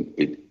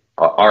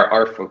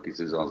 our focus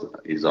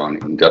is on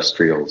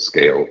industrial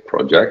scale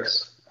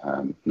projects,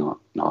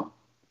 not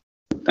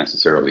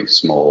necessarily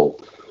small,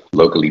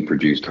 locally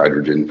produced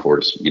hydrogen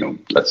for,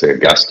 let's say a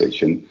gas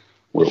station.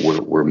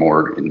 We're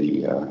more in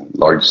the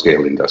large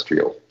scale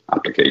industrial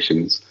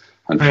applications,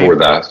 and for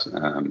that,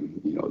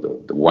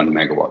 the 1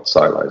 megawatt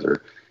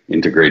silyzer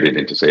integrated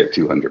into, say, a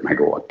 200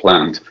 megawatt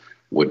plant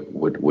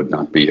would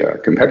not be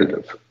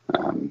competitive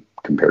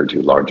compared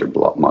to larger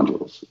block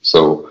modules.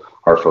 So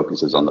our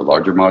focus is on the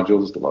larger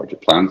modules, the larger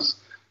plants,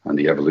 and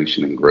the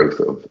evolution and growth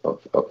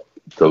of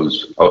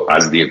those,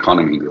 as the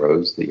economy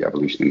grows, the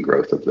evolution and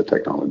growth of the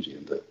technology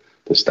and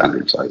the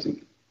standard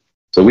sizing.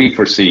 So we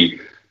foresee,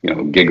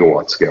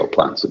 gigawatt scale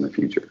plants in the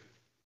future.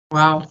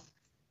 Wow.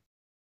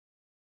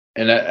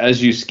 And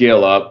as you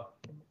scale up,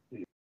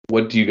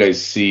 what do you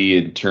guys see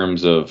in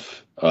terms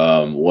of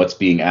what's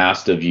being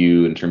asked of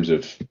you in terms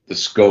of the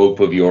scope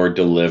of your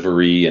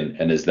delivery?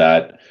 And is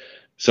that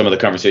some of the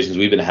conversations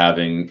we've been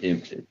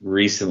having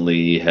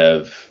recently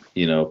have,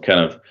 kind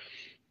of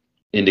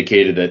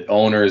indicated that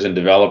owners and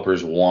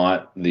developers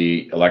want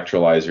the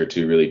electrolyzer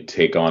to really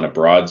take on a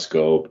broad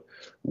scope,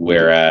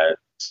 whereas,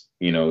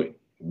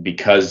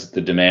 because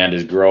the demand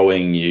is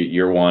growing,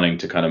 you're wanting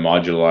to kind of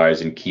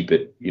modularize and keep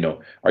it,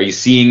 are you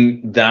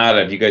seeing that?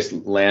 Have you guys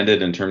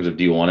landed in terms of,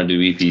 do you want to do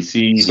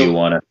EPC? Do you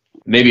want to,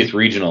 maybe it's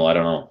regional, I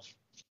don't know.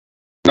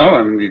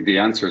 No, the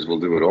answer is we'll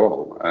do it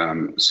all.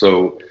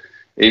 So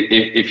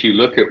if you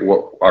look at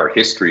what our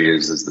history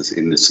is this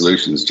in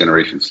the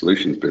generation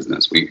solutions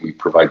business, we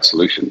provide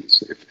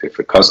solutions. If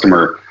a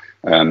customer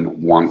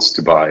wants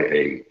to buy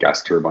a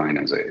gas turbine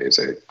as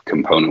a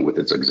component with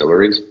its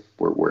auxiliaries,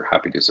 we're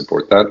happy to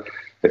support that.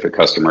 If a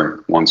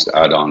customer wants to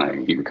add on a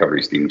heat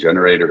recovery steam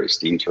generator, a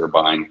steam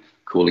turbine,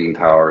 cooling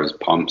towers,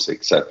 pumps,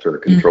 etc.,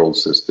 control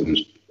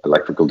systems,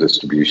 electrical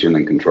distribution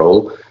and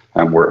control,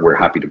 we're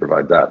happy to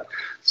provide that.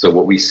 So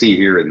what we see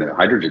here in the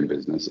hydrogen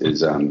business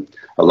is a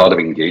lot of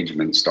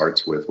engagement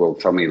starts with, well,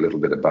 tell me a little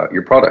bit about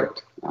your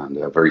product. And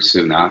very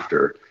soon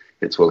after,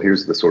 it's, well,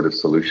 here's the sort of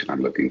solution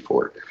I'm looking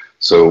for.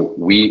 So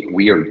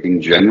we are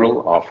in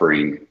general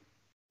offering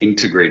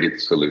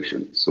integrated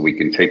solutions. So we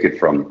can take it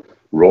from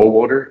raw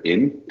water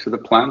into the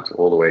plant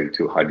all the way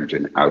to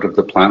hydrogen out of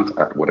the plant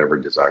at whatever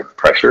desired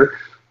pressure.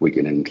 We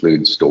can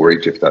include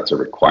storage if that's a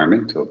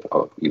requirement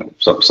of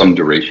some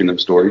duration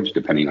of storage,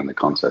 depending on the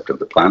concept of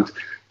the plant,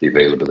 the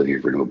availability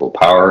of renewable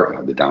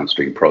power, the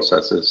downstream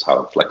processes,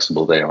 how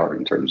flexible they are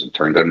in terms of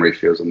turn down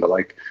ratios and the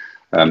like.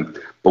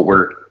 But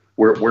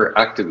we're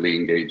actively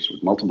engaged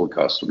with multiple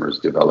customers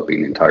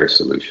developing entire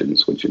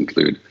solutions, which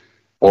include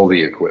all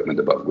the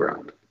equipment above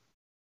ground.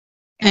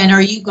 And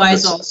are you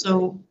guys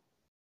also,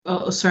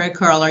 oh, sorry,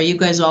 Carl, are you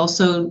guys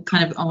also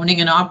kind of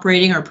owning and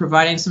operating or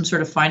providing some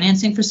sort of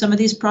financing for some of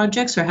these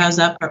projects, or how's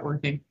that part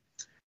working?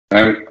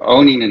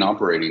 Owning and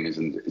operating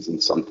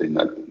isn't something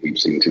that we've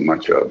seen too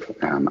much of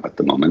at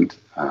the moment.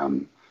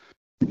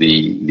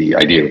 The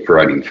idea of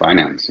providing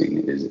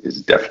financing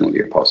is definitely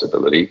a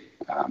possibility.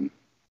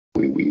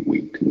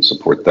 We can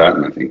support that,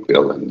 and I think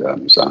Bill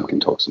and Sam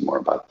can talk some more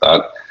about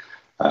that.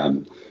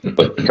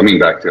 But coming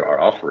back to our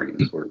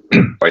offerings, we're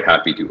quite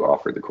happy to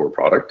offer the core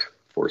product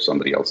for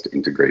somebody else to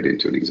integrate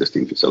into an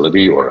existing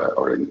facility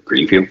or a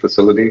greenfield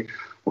facility.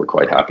 We're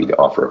quite happy to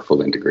offer a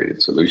full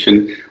integrated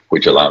solution,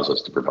 which allows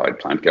us to provide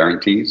plant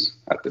guarantees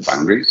at the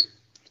boundaries,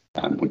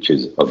 which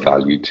is of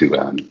value to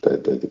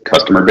the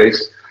customer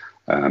base.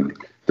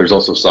 There's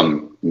also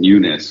some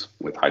newness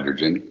with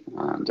hydrogen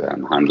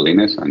and handling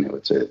it. I know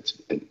it's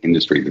an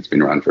industry that's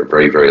been around for a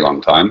very, very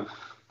long time,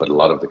 but a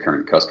lot of the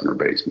current customer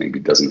base maybe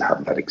doesn't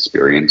have that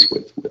experience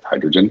with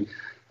hydrogen.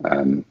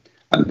 And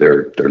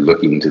they're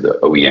looking to the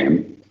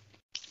OEM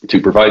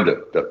to provide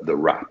the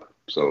wrap.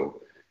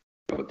 So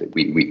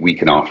we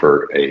can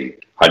offer a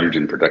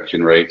hydrogen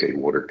production rate, a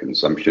water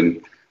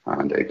consumption,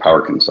 and a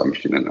power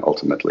consumption, and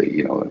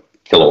ultimately,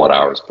 kilowatt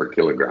hours per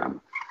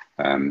kilogram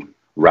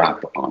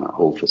wrap on a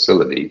whole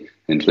facility,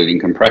 including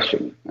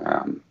compression,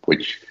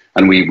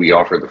 and we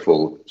offer the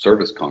full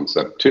service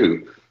concept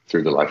too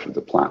through the life of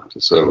the plant.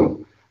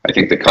 So I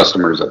think the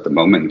customers at the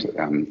moment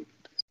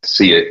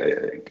see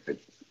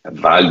a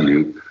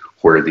value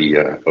where the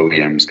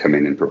OEMs come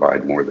in and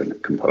provide more than a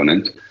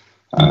component.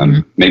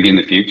 Maybe in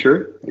the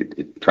future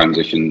it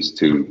transitions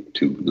to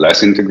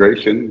less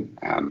integration.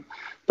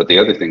 But the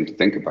other thing to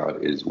think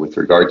about is with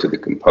regard to the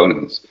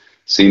components,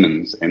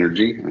 Siemens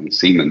Energy and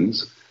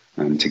Siemens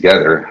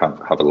together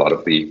have a lot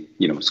of the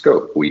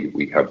scope.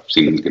 We have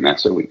Siemens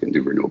Gamesa, we can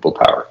do renewable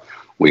power.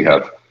 We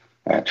have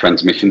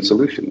transmission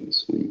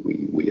solutions.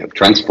 We have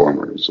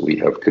transformers. We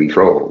have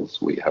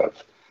controls. We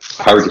have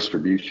power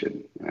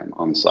distribution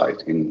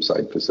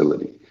inside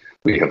facility.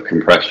 We have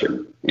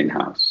compression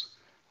in-house.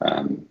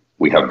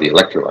 We have the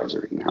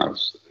electrolyzer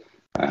in-house.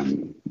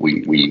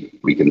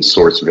 We can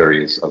source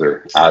various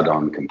other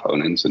add-on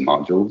components and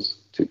modules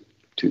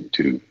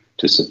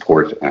to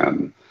support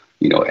end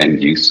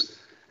use,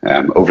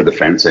 over the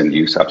fence end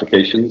use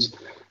applications.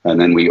 And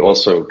then we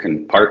also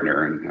can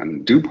partner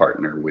and do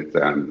partner with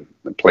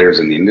players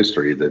in the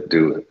industry that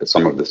do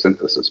some of the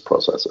synthesis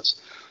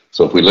processes.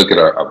 So if we look at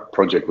our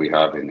project we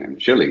have in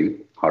Chile,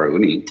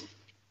 Haru-Oni,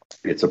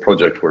 it's a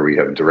project where we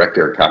have direct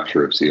air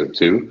capture of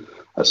CO2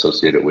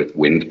 associated with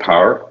wind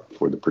power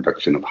for the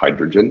production of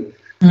hydrogen,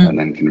 and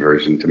then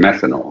conversion to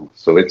methanol.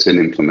 So it's in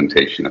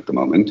implementation at the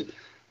moment.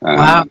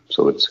 Wow.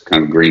 So it's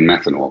kind of green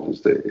methanol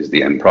is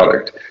the end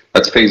product.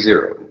 That's phase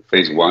 0.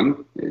 Phase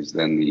 1 is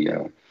then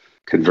the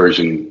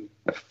conversion,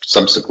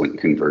 subsequent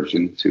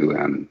conversion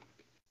to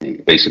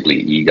basically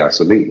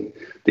e-gasoline.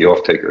 The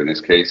off-taker in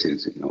this case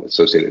is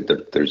associated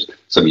that there's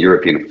some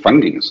European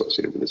funding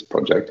associated with this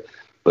project,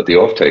 but the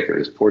off-taker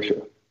is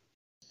Porsche.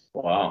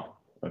 Wow.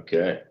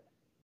 Okay.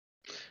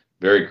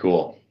 Very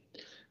cool.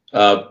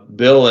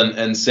 Bill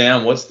and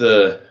Sam, what's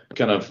the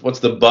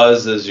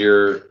buzz as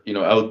you're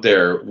out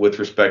there with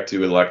respect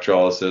to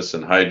electrolysis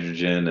and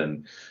hydrogen,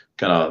 and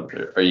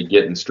are you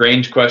getting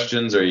strange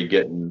questions? Are you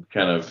getting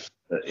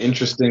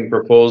interesting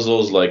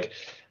proposals?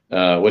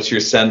 What's your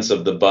sense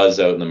of the buzz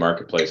out in the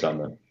marketplace on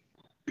them?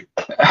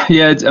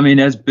 Yeah,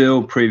 as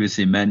Bill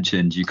previously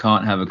mentioned, you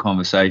can't have a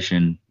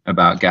conversation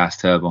about gas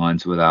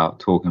turbines without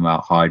talking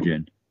about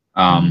hydrogen.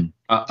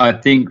 I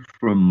think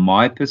from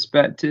my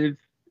perspective,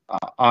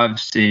 I've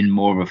seen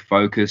more of a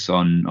focus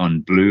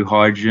on blue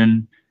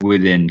hydrogen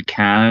within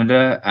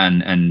Canada,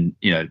 and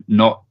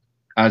not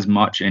as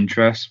much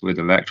interest with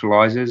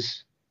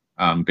electrolyzers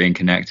being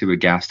connected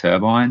with gas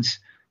turbines.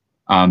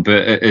 But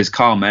as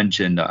Carl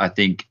mentioned, I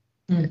think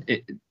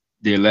the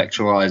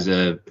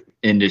electrolyzer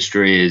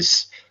industry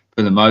is,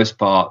 for the most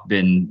part,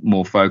 been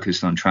more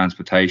focused on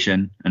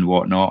transportation and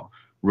whatnot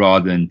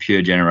rather than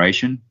pure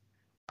generation.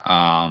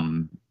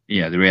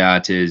 The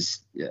reality is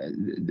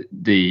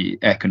the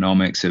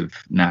economics of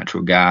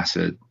natural gas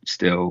are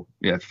still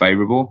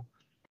favorable.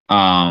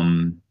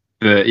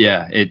 But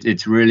yeah,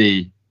 it's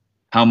really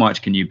how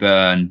much can you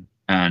burn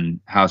and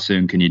how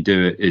soon can you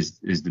do it is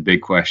the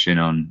big question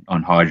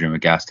on hydrogen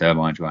with gas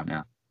turbines right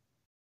now.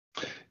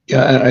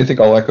 Yeah, and I think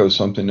I'll echo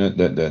something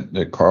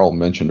that Carl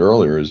mentioned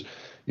earlier is,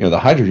 the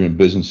hydrogen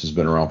business has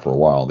been around for a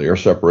while. The air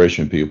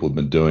separation people have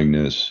been doing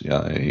this,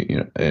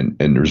 and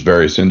there's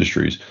various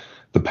industries.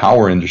 The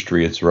power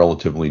industry, it's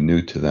relatively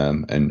new to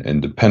them,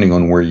 and depending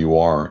on where you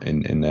are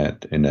in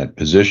that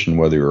position,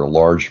 whether you're a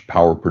large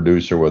power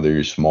producer, whether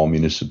you're a small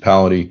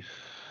municipality,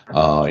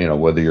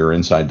 whether you're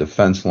inside the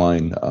fence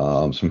line,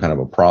 some kind of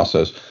a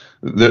process,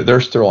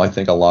 there's still, I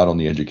think, a lot on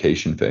the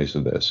education phase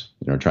of this,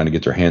 trying to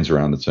get their hands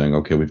around it, saying,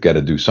 okay, we've got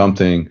to do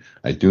something.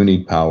 I do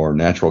need power.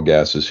 Natural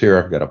gas is here.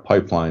 I've got a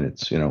pipeline.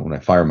 It's, when I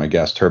fire my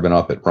gas turbine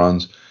up, it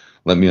runs.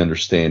 Let me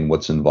understand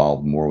what's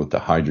involved more with the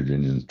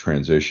hydrogen and the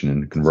transition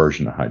and the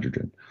conversion to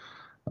hydrogen.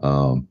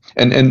 And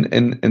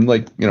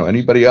like,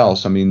 anybody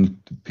else,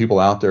 people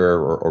out there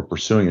are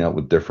pursuing that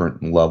with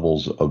different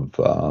levels of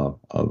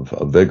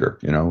vigor,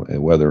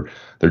 whether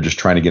they're just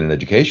trying to get an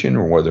education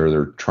or whether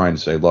they're trying to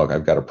say, look,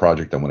 I've got a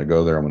project. I'm going to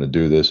go there. I'm going to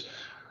do this,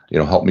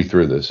 help me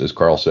through this. As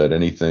Carl said,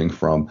 anything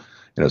from,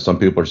 some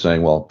people are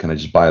saying, well, can I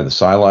just buy the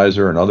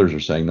silyzer? And others are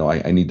saying, no,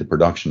 I need the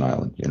production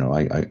island.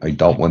 I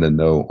don't want to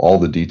know all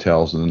the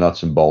details and the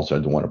nuts and bolts. I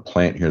don't want a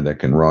plant here that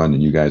can run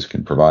and you guys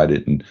can provide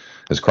it. And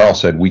as Carl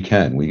said, we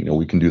can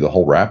do the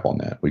whole wrap on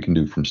that. We can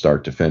do from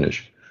start to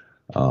finish,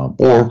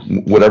 or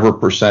whatever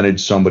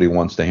percentage somebody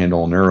wants to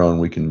handle on their own,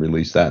 we can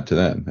release that to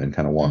them and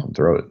kind of walk them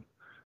through it.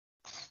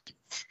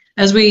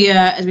 As we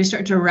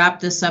start to wrap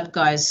this up,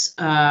 guys,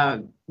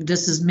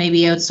 this is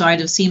maybe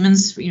outside of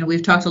Siemens.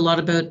 We've talked a lot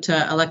about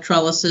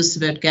electrolysis,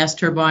 about gas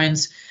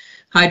turbines,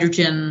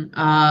 hydrogen.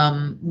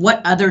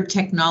 What other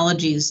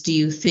technologies do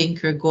you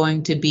think are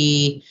going to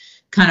be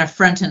kind of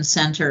front and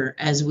center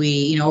as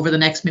we, over the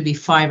next maybe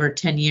 5 or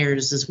 10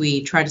 years as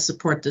we try to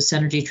support this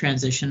energy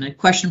transition? A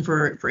question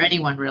for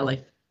anyone,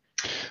 really.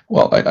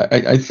 Well,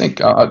 I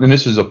think, and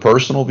this is a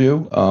personal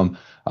view.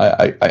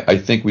 I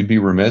think we'd be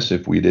remiss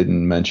if we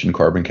didn't mention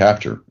carbon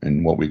capture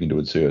and what we can do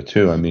with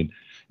CO2. I mean,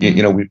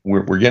 you know,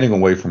 we're getting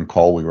away from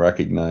coal. We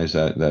recognize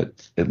that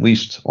at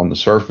least on the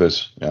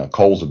surface,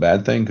 coal's a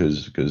bad thing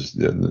because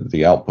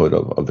the output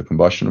of the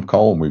combustion of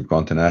coal, and we've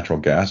gone to natural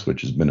gas,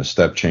 which has been a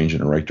step change in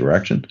the right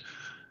direction.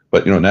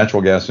 But you know,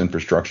 natural gas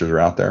infrastructures are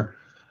out there.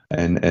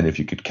 And if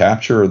you could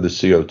capture the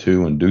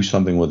CO2 and do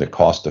something with it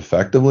cost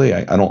effectively,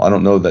 I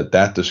don't know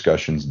that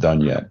discussion's done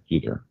yet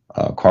either.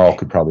 Carl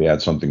could probably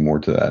add something more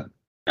to that.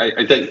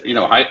 I think, you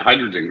know,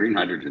 hydrogen, green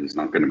hydrogen is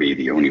not going to be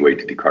the only way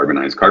to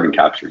decarbonize. Carbon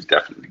capture is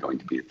definitely going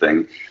to be a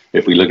thing.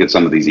 If we look at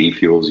some of these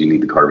e-fuels, you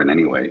need the carbon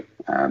anyway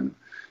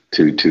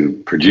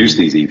to produce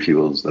these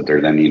e-fuels that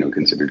they're then, you know,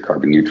 considered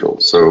carbon neutral.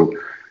 So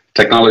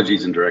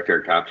technologies in direct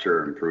air capture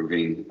are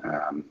improving.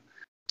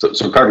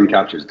 So carbon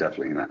capture is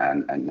definitely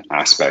an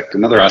aspect.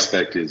 Another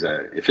aspect is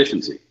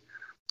efficiency.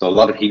 So a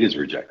lot of heat is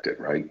rejected,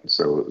 right?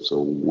 So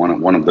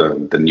one of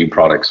the new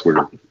products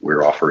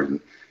we're offering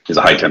is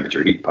a high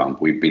temperature heat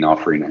pump. We've been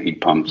offering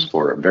heat pumps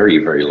for a very,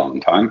 very long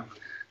time,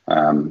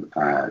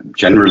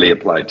 generally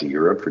applied to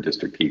Europe for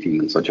district heating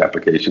and such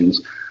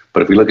applications.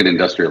 But if we look at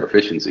industrial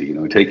efficiency, you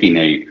know, taking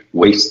a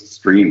waste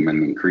stream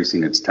and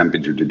increasing its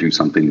temperature to do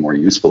something more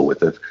useful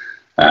with it,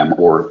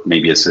 or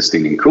maybe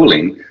assisting in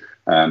cooling,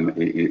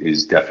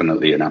 is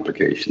definitely an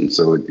application.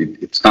 So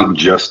it's not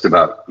just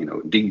about, you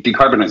know,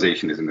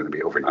 decarbonization isn't going to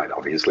be overnight,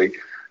 obviously,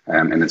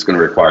 and it's going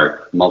to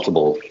require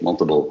multiple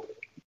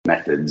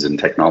methods and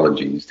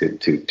technologies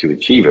to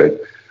achieve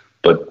it.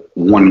 But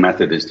one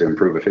method is to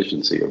improve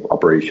efficiency of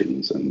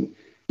operations, and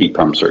heat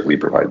pumps certainly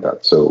provide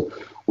that. So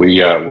we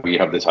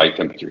have this high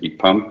temperature heat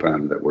pump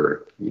that we're,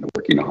 you know,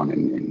 working on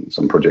in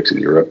some projects in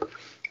Europe,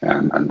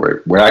 and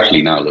we're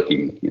actually now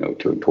looking, you know,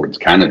 towards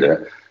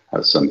Canada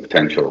as some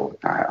potential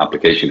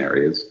application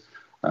areas.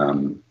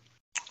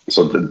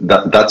 So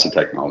that's a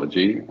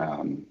technology.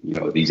 You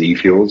know, these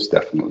e-fuels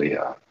definitely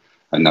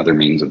another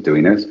means of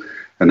doing it.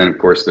 And then, of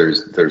course,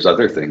 there's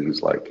other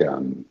things like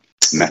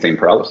methane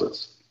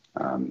pyrolysis,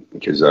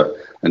 which is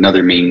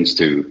another means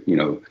to, you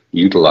know,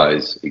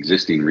 utilize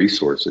existing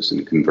resources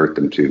and convert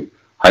them to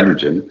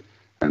hydrogen,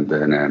 and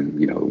then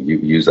you know,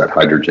 use that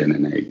hydrogen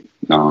in a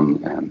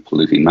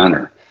non-polluting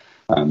manner.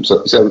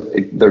 So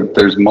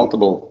there's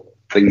multiple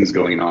things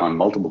going on,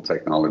 multiple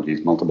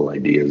technologies, multiple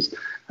ideas,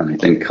 and I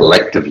think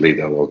collectively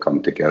they'll all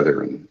come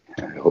together and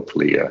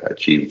hopefully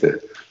achieve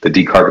the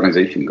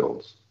decarbonization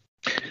goals.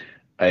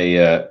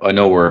 I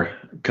know we're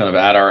kind of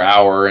at our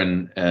hour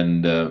and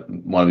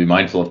want to be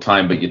mindful of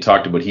time, but you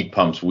talked about heat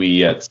pumps.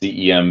 We at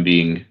CEM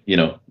being, you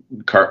know,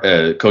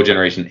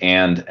 cogeneration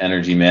and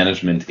energy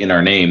management in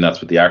our name.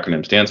 That's what the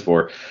acronym stands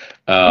for.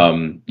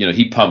 You know,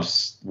 heat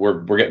pumps. We're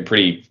getting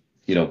pretty,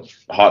 you know,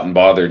 hot and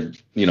bothered,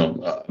 you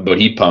know, about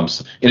heat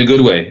pumps in a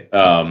good way.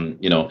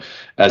 You know,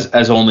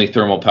 as only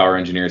thermal power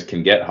engineers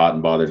can get hot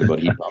and bothered about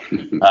heat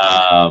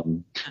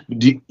pumps.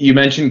 You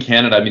mentioned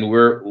Canada. I mean,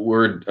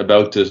 we're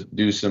about to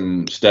do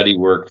some study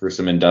work for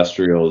some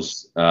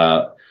industrials.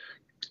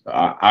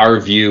 Our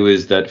view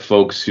is that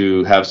folks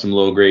who have some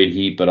low grade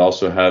heat, but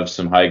also have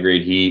some high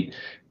grade heat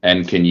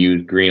and can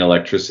use green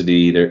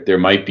electricity, there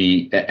might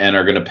be, and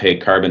are going to pay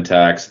carbon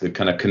tax. The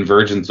kind of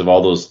convergence of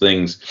all those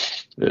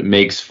things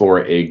makes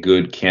for a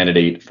good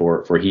candidate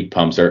for heat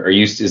pumps.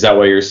 Is that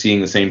why you're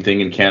seeing the same thing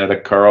in Canada,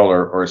 Carl,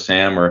 or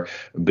Sam, or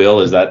Bill?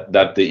 Is that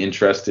the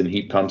interest in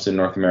heat pumps in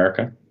North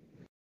America?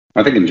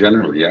 I think in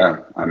general, yeah.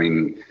 I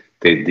mean,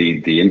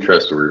 the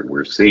interest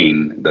we're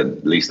seeing, that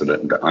at least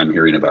that I'm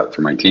hearing about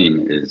through my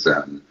team, is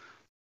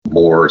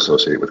more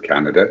associated with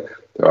Canada.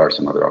 There are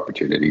some other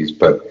opportunities,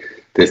 but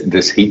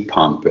this heat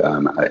pump,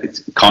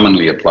 it's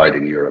commonly applied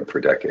in Europe for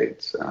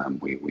decades.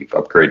 We've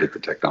upgraded the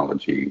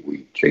technology.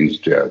 We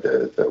changed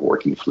the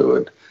working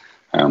fluid.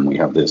 We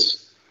have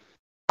this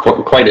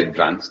quite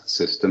advanced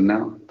system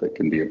now that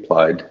can be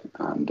applied,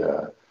 and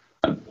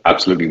I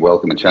absolutely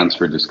welcome a chance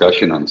for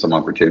discussion on some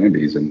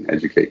opportunities and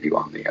educate you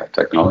on the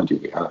technology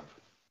we have.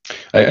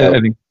 I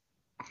think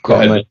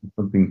Carl mentioned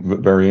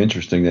something very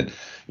interesting, that,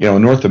 you know,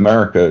 in North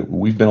America,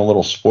 we've been a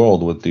little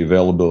spoiled with the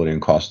availability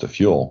and cost of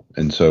fuel.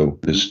 And so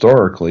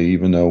historically,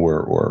 even though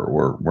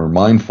we're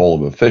mindful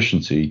of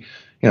efficiency,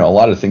 you know, a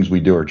lot of things we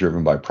do are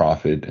driven by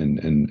profit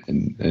and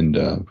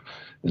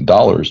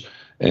dollars.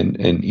 And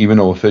even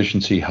though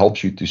efficiency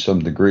helps you to some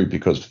degree,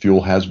 because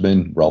fuel has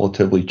been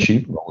relatively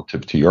cheap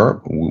relative to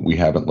Europe, we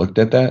haven't looked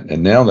at that.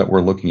 And now that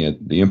we're looking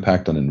at the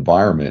impact on the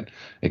environment,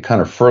 it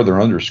kind of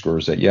further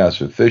underscores that,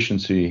 yes,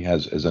 efficiency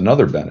has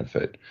another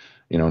benefit,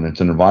 you know, and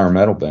it's an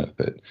environmental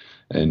benefit.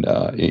 And,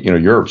 you know,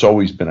 Europe's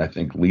always been, I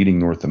think, leading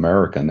North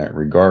America in that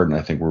regard. And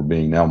I think we're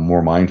being now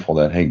more mindful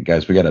that, hey,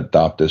 guys, we got to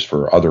adopt this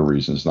for other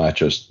reasons, not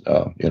just,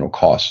 you know,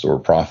 cost or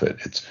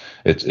profit.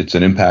 It's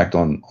an impact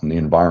on the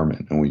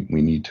environment. And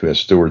we need to, as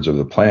stewards of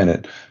the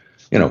planet,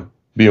 you know,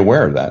 be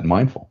aware of that and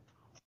mindful.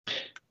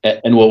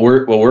 And what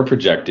we're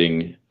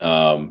projecting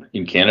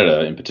in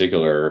Canada, in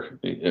particular,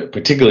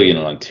 particularly in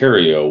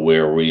Ontario,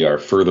 where we are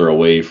further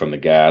away from the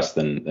gas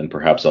than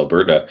perhaps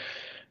Alberta,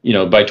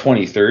 by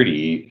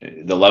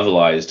 2030, the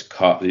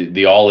levelized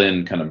the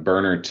all-in kind of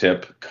burner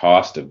tip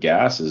cost of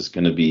gas is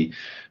going to be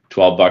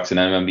 $12 an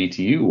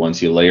MMBTU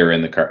once you layer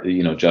in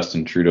the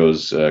Justin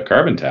Trudeau's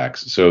carbon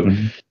tax. So,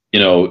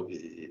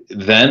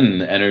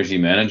 then energy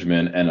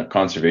management and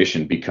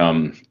conservation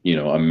become,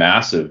 a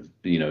massive,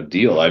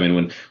 deal. I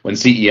mean, when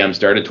CEM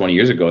started 20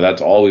 years ago,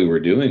 that's all we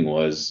were doing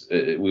was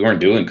we weren't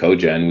doing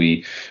cogen.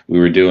 We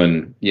were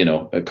doing,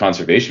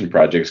 conservation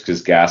projects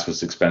because gas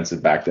was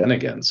expensive back then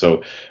again.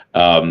 So,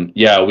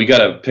 we got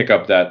to pick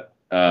up that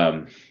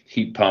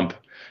heat pump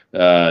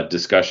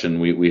discussion.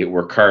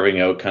 We're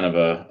carving out kind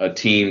of a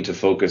team to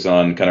focus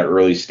on kind of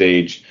early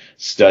stage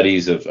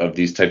studies of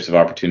these types of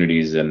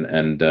opportunities,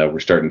 and we're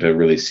starting to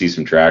really see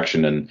some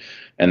traction, and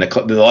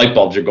the light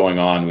bulbs are going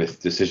on with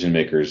decision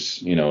makers,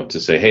 to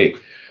say, hey,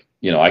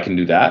 I can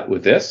do that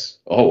with this.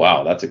 Oh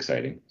wow, that's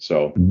exciting.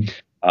 So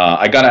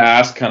I got to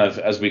ask, kind of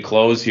as we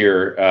close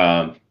here,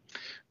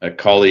 a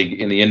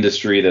colleague in the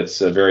industry that's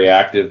very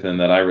active and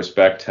that I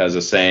respect has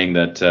a saying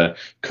that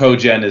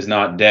cogen is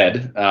not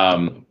dead.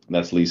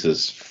 That's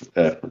Lisa's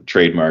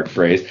trademark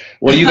phrase.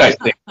 What do you guys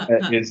think?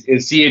 Is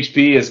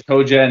CHP, is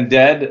cogen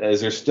dead? Is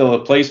there still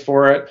a place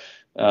for it?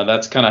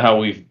 That's kind of how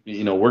we've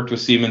worked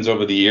with Siemens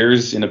over the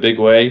years in a big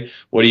way.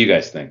 What do you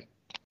guys think?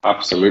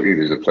 Absolutely,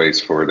 there's a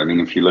place for it. I mean,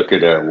 if you look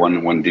at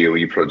one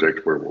DOE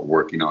project we're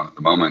working on at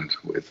the moment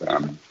with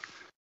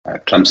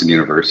Clemson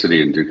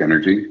University and Duke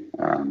Energy,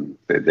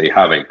 they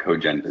have a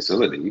cogen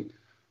facility,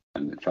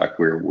 and in fact,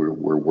 we're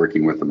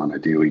working with them on a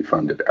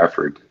DOE-funded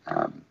effort.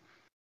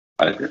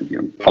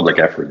 Public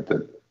effort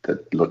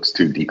that looks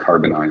to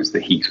decarbonize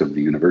the heat of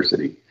the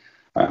university.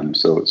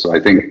 So I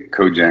think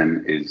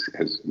cogen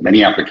has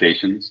many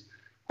applications,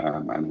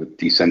 and with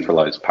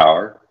decentralized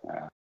power,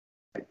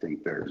 I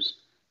think there's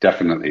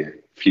definitely a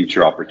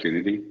future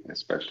opportunity,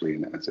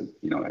 especially as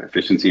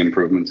efficiency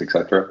improvements,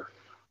 etc.,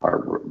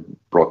 are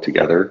brought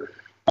together.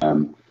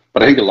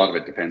 But I think a lot of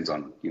it depends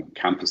on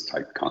campus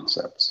type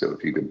concepts. So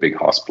if you have a big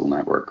hospital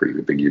network, or you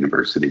have a big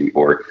university,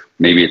 or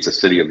maybe it's a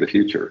city of the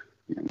future.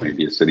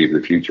 Maybe a city of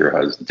the future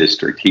has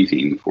district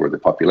heating for the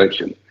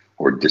population,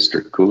 or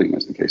district cooling,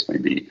 as the case may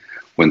be.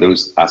 When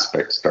those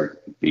aspects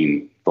start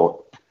being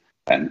thought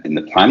and in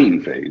the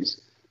planning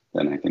phase,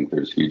 then I think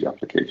there's huge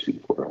application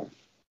for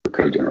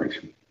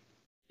cogeneration.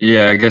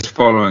 Yeah, I guess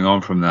following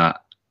on from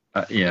that,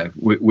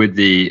 with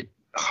the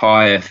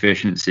high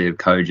efficiency of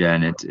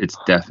cogen, it's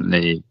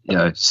definitely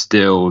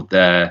still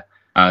there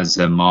as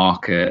a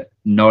market,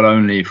 not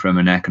only from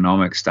an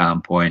economic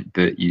standpoint,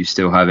 but you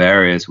still have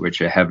areas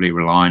which are heavily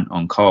reliant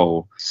on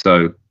coal.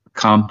 So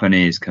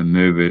companies can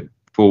move it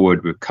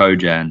forward with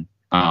cogen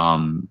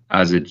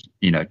as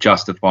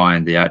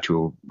justifying the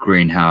actual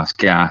greenhouse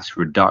gas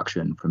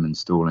reduction from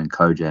installing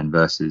cogen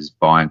versus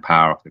buying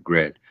power off the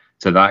grid.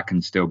 So that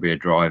can still be a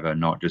driver,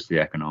 not just the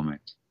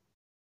economics.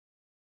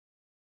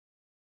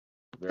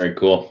 Very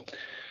cool.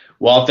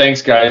 Well,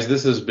 thanks, guys.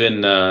 This has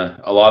been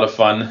a lot of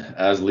fun,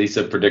 as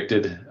Lisa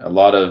predicted. A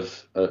lot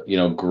of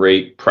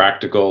great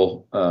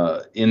practical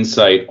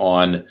insight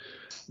on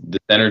the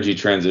energy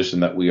transition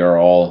that we are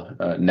all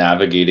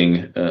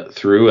navigating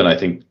through. And I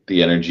think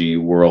the energy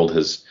world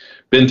has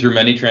been through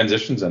many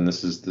transitions, and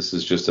this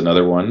is just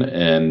another one.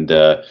 And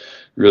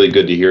really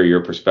good to hear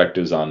your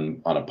perspectives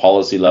on a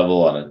policy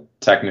level, on a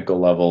technical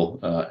level,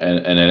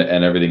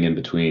 and everything in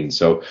between.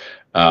 So.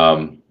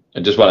 I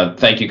just want to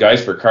thank you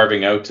guys for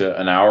carving out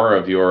an hour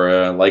of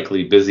your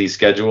likely busy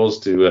schedules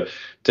to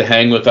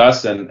hang with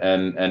us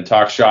and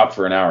talk shop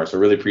for an hour. So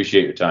really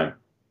appreciate your time.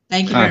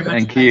 Thank you very much.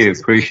 Thank you.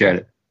 Appreciate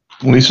it.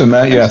 Lisa,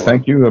 Matt,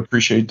 thank you.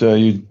 Appreciate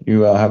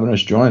you having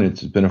us join.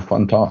 It's been a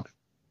fun talk.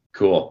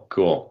 Cool.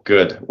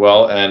 Good.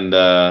 Well,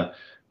 and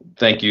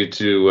thank you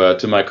to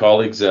my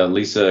colleagues,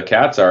 Lisa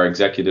Katz, our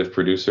executive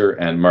producer,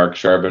 and Mark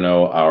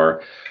Charbonneau,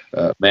 our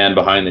man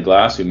behind the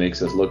glass, who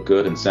makes us look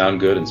good and sound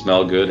good and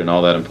smell good and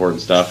all that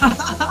important stuff.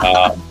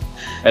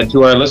 And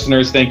to our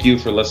listeners, thank you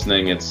for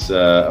listening. It's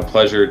a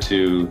pleasure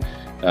to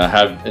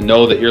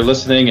know that you're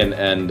listening,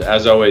 and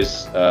as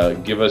always,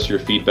 give us your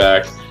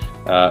feedback.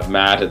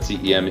 Matt at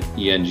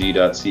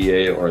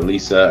cemeng.ca or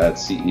Lisa at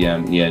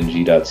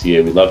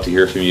cemeng.ca. We'd love to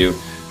hear from you.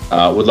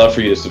 Would love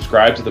for you to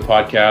subscribe to the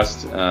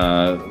podcast.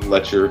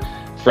 Let your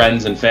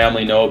friends and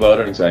family know about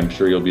it, because I'm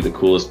sure you'll be the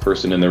coolest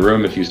person in the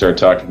room if you start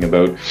talking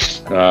about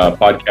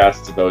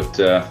podcasts about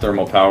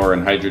thermal power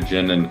and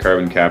hydrogen and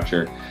carbon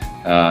capture.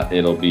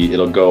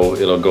 It'll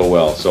go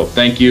well. So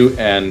thank you,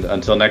 and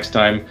until next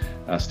time,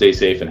 stay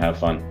safe and have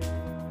fun.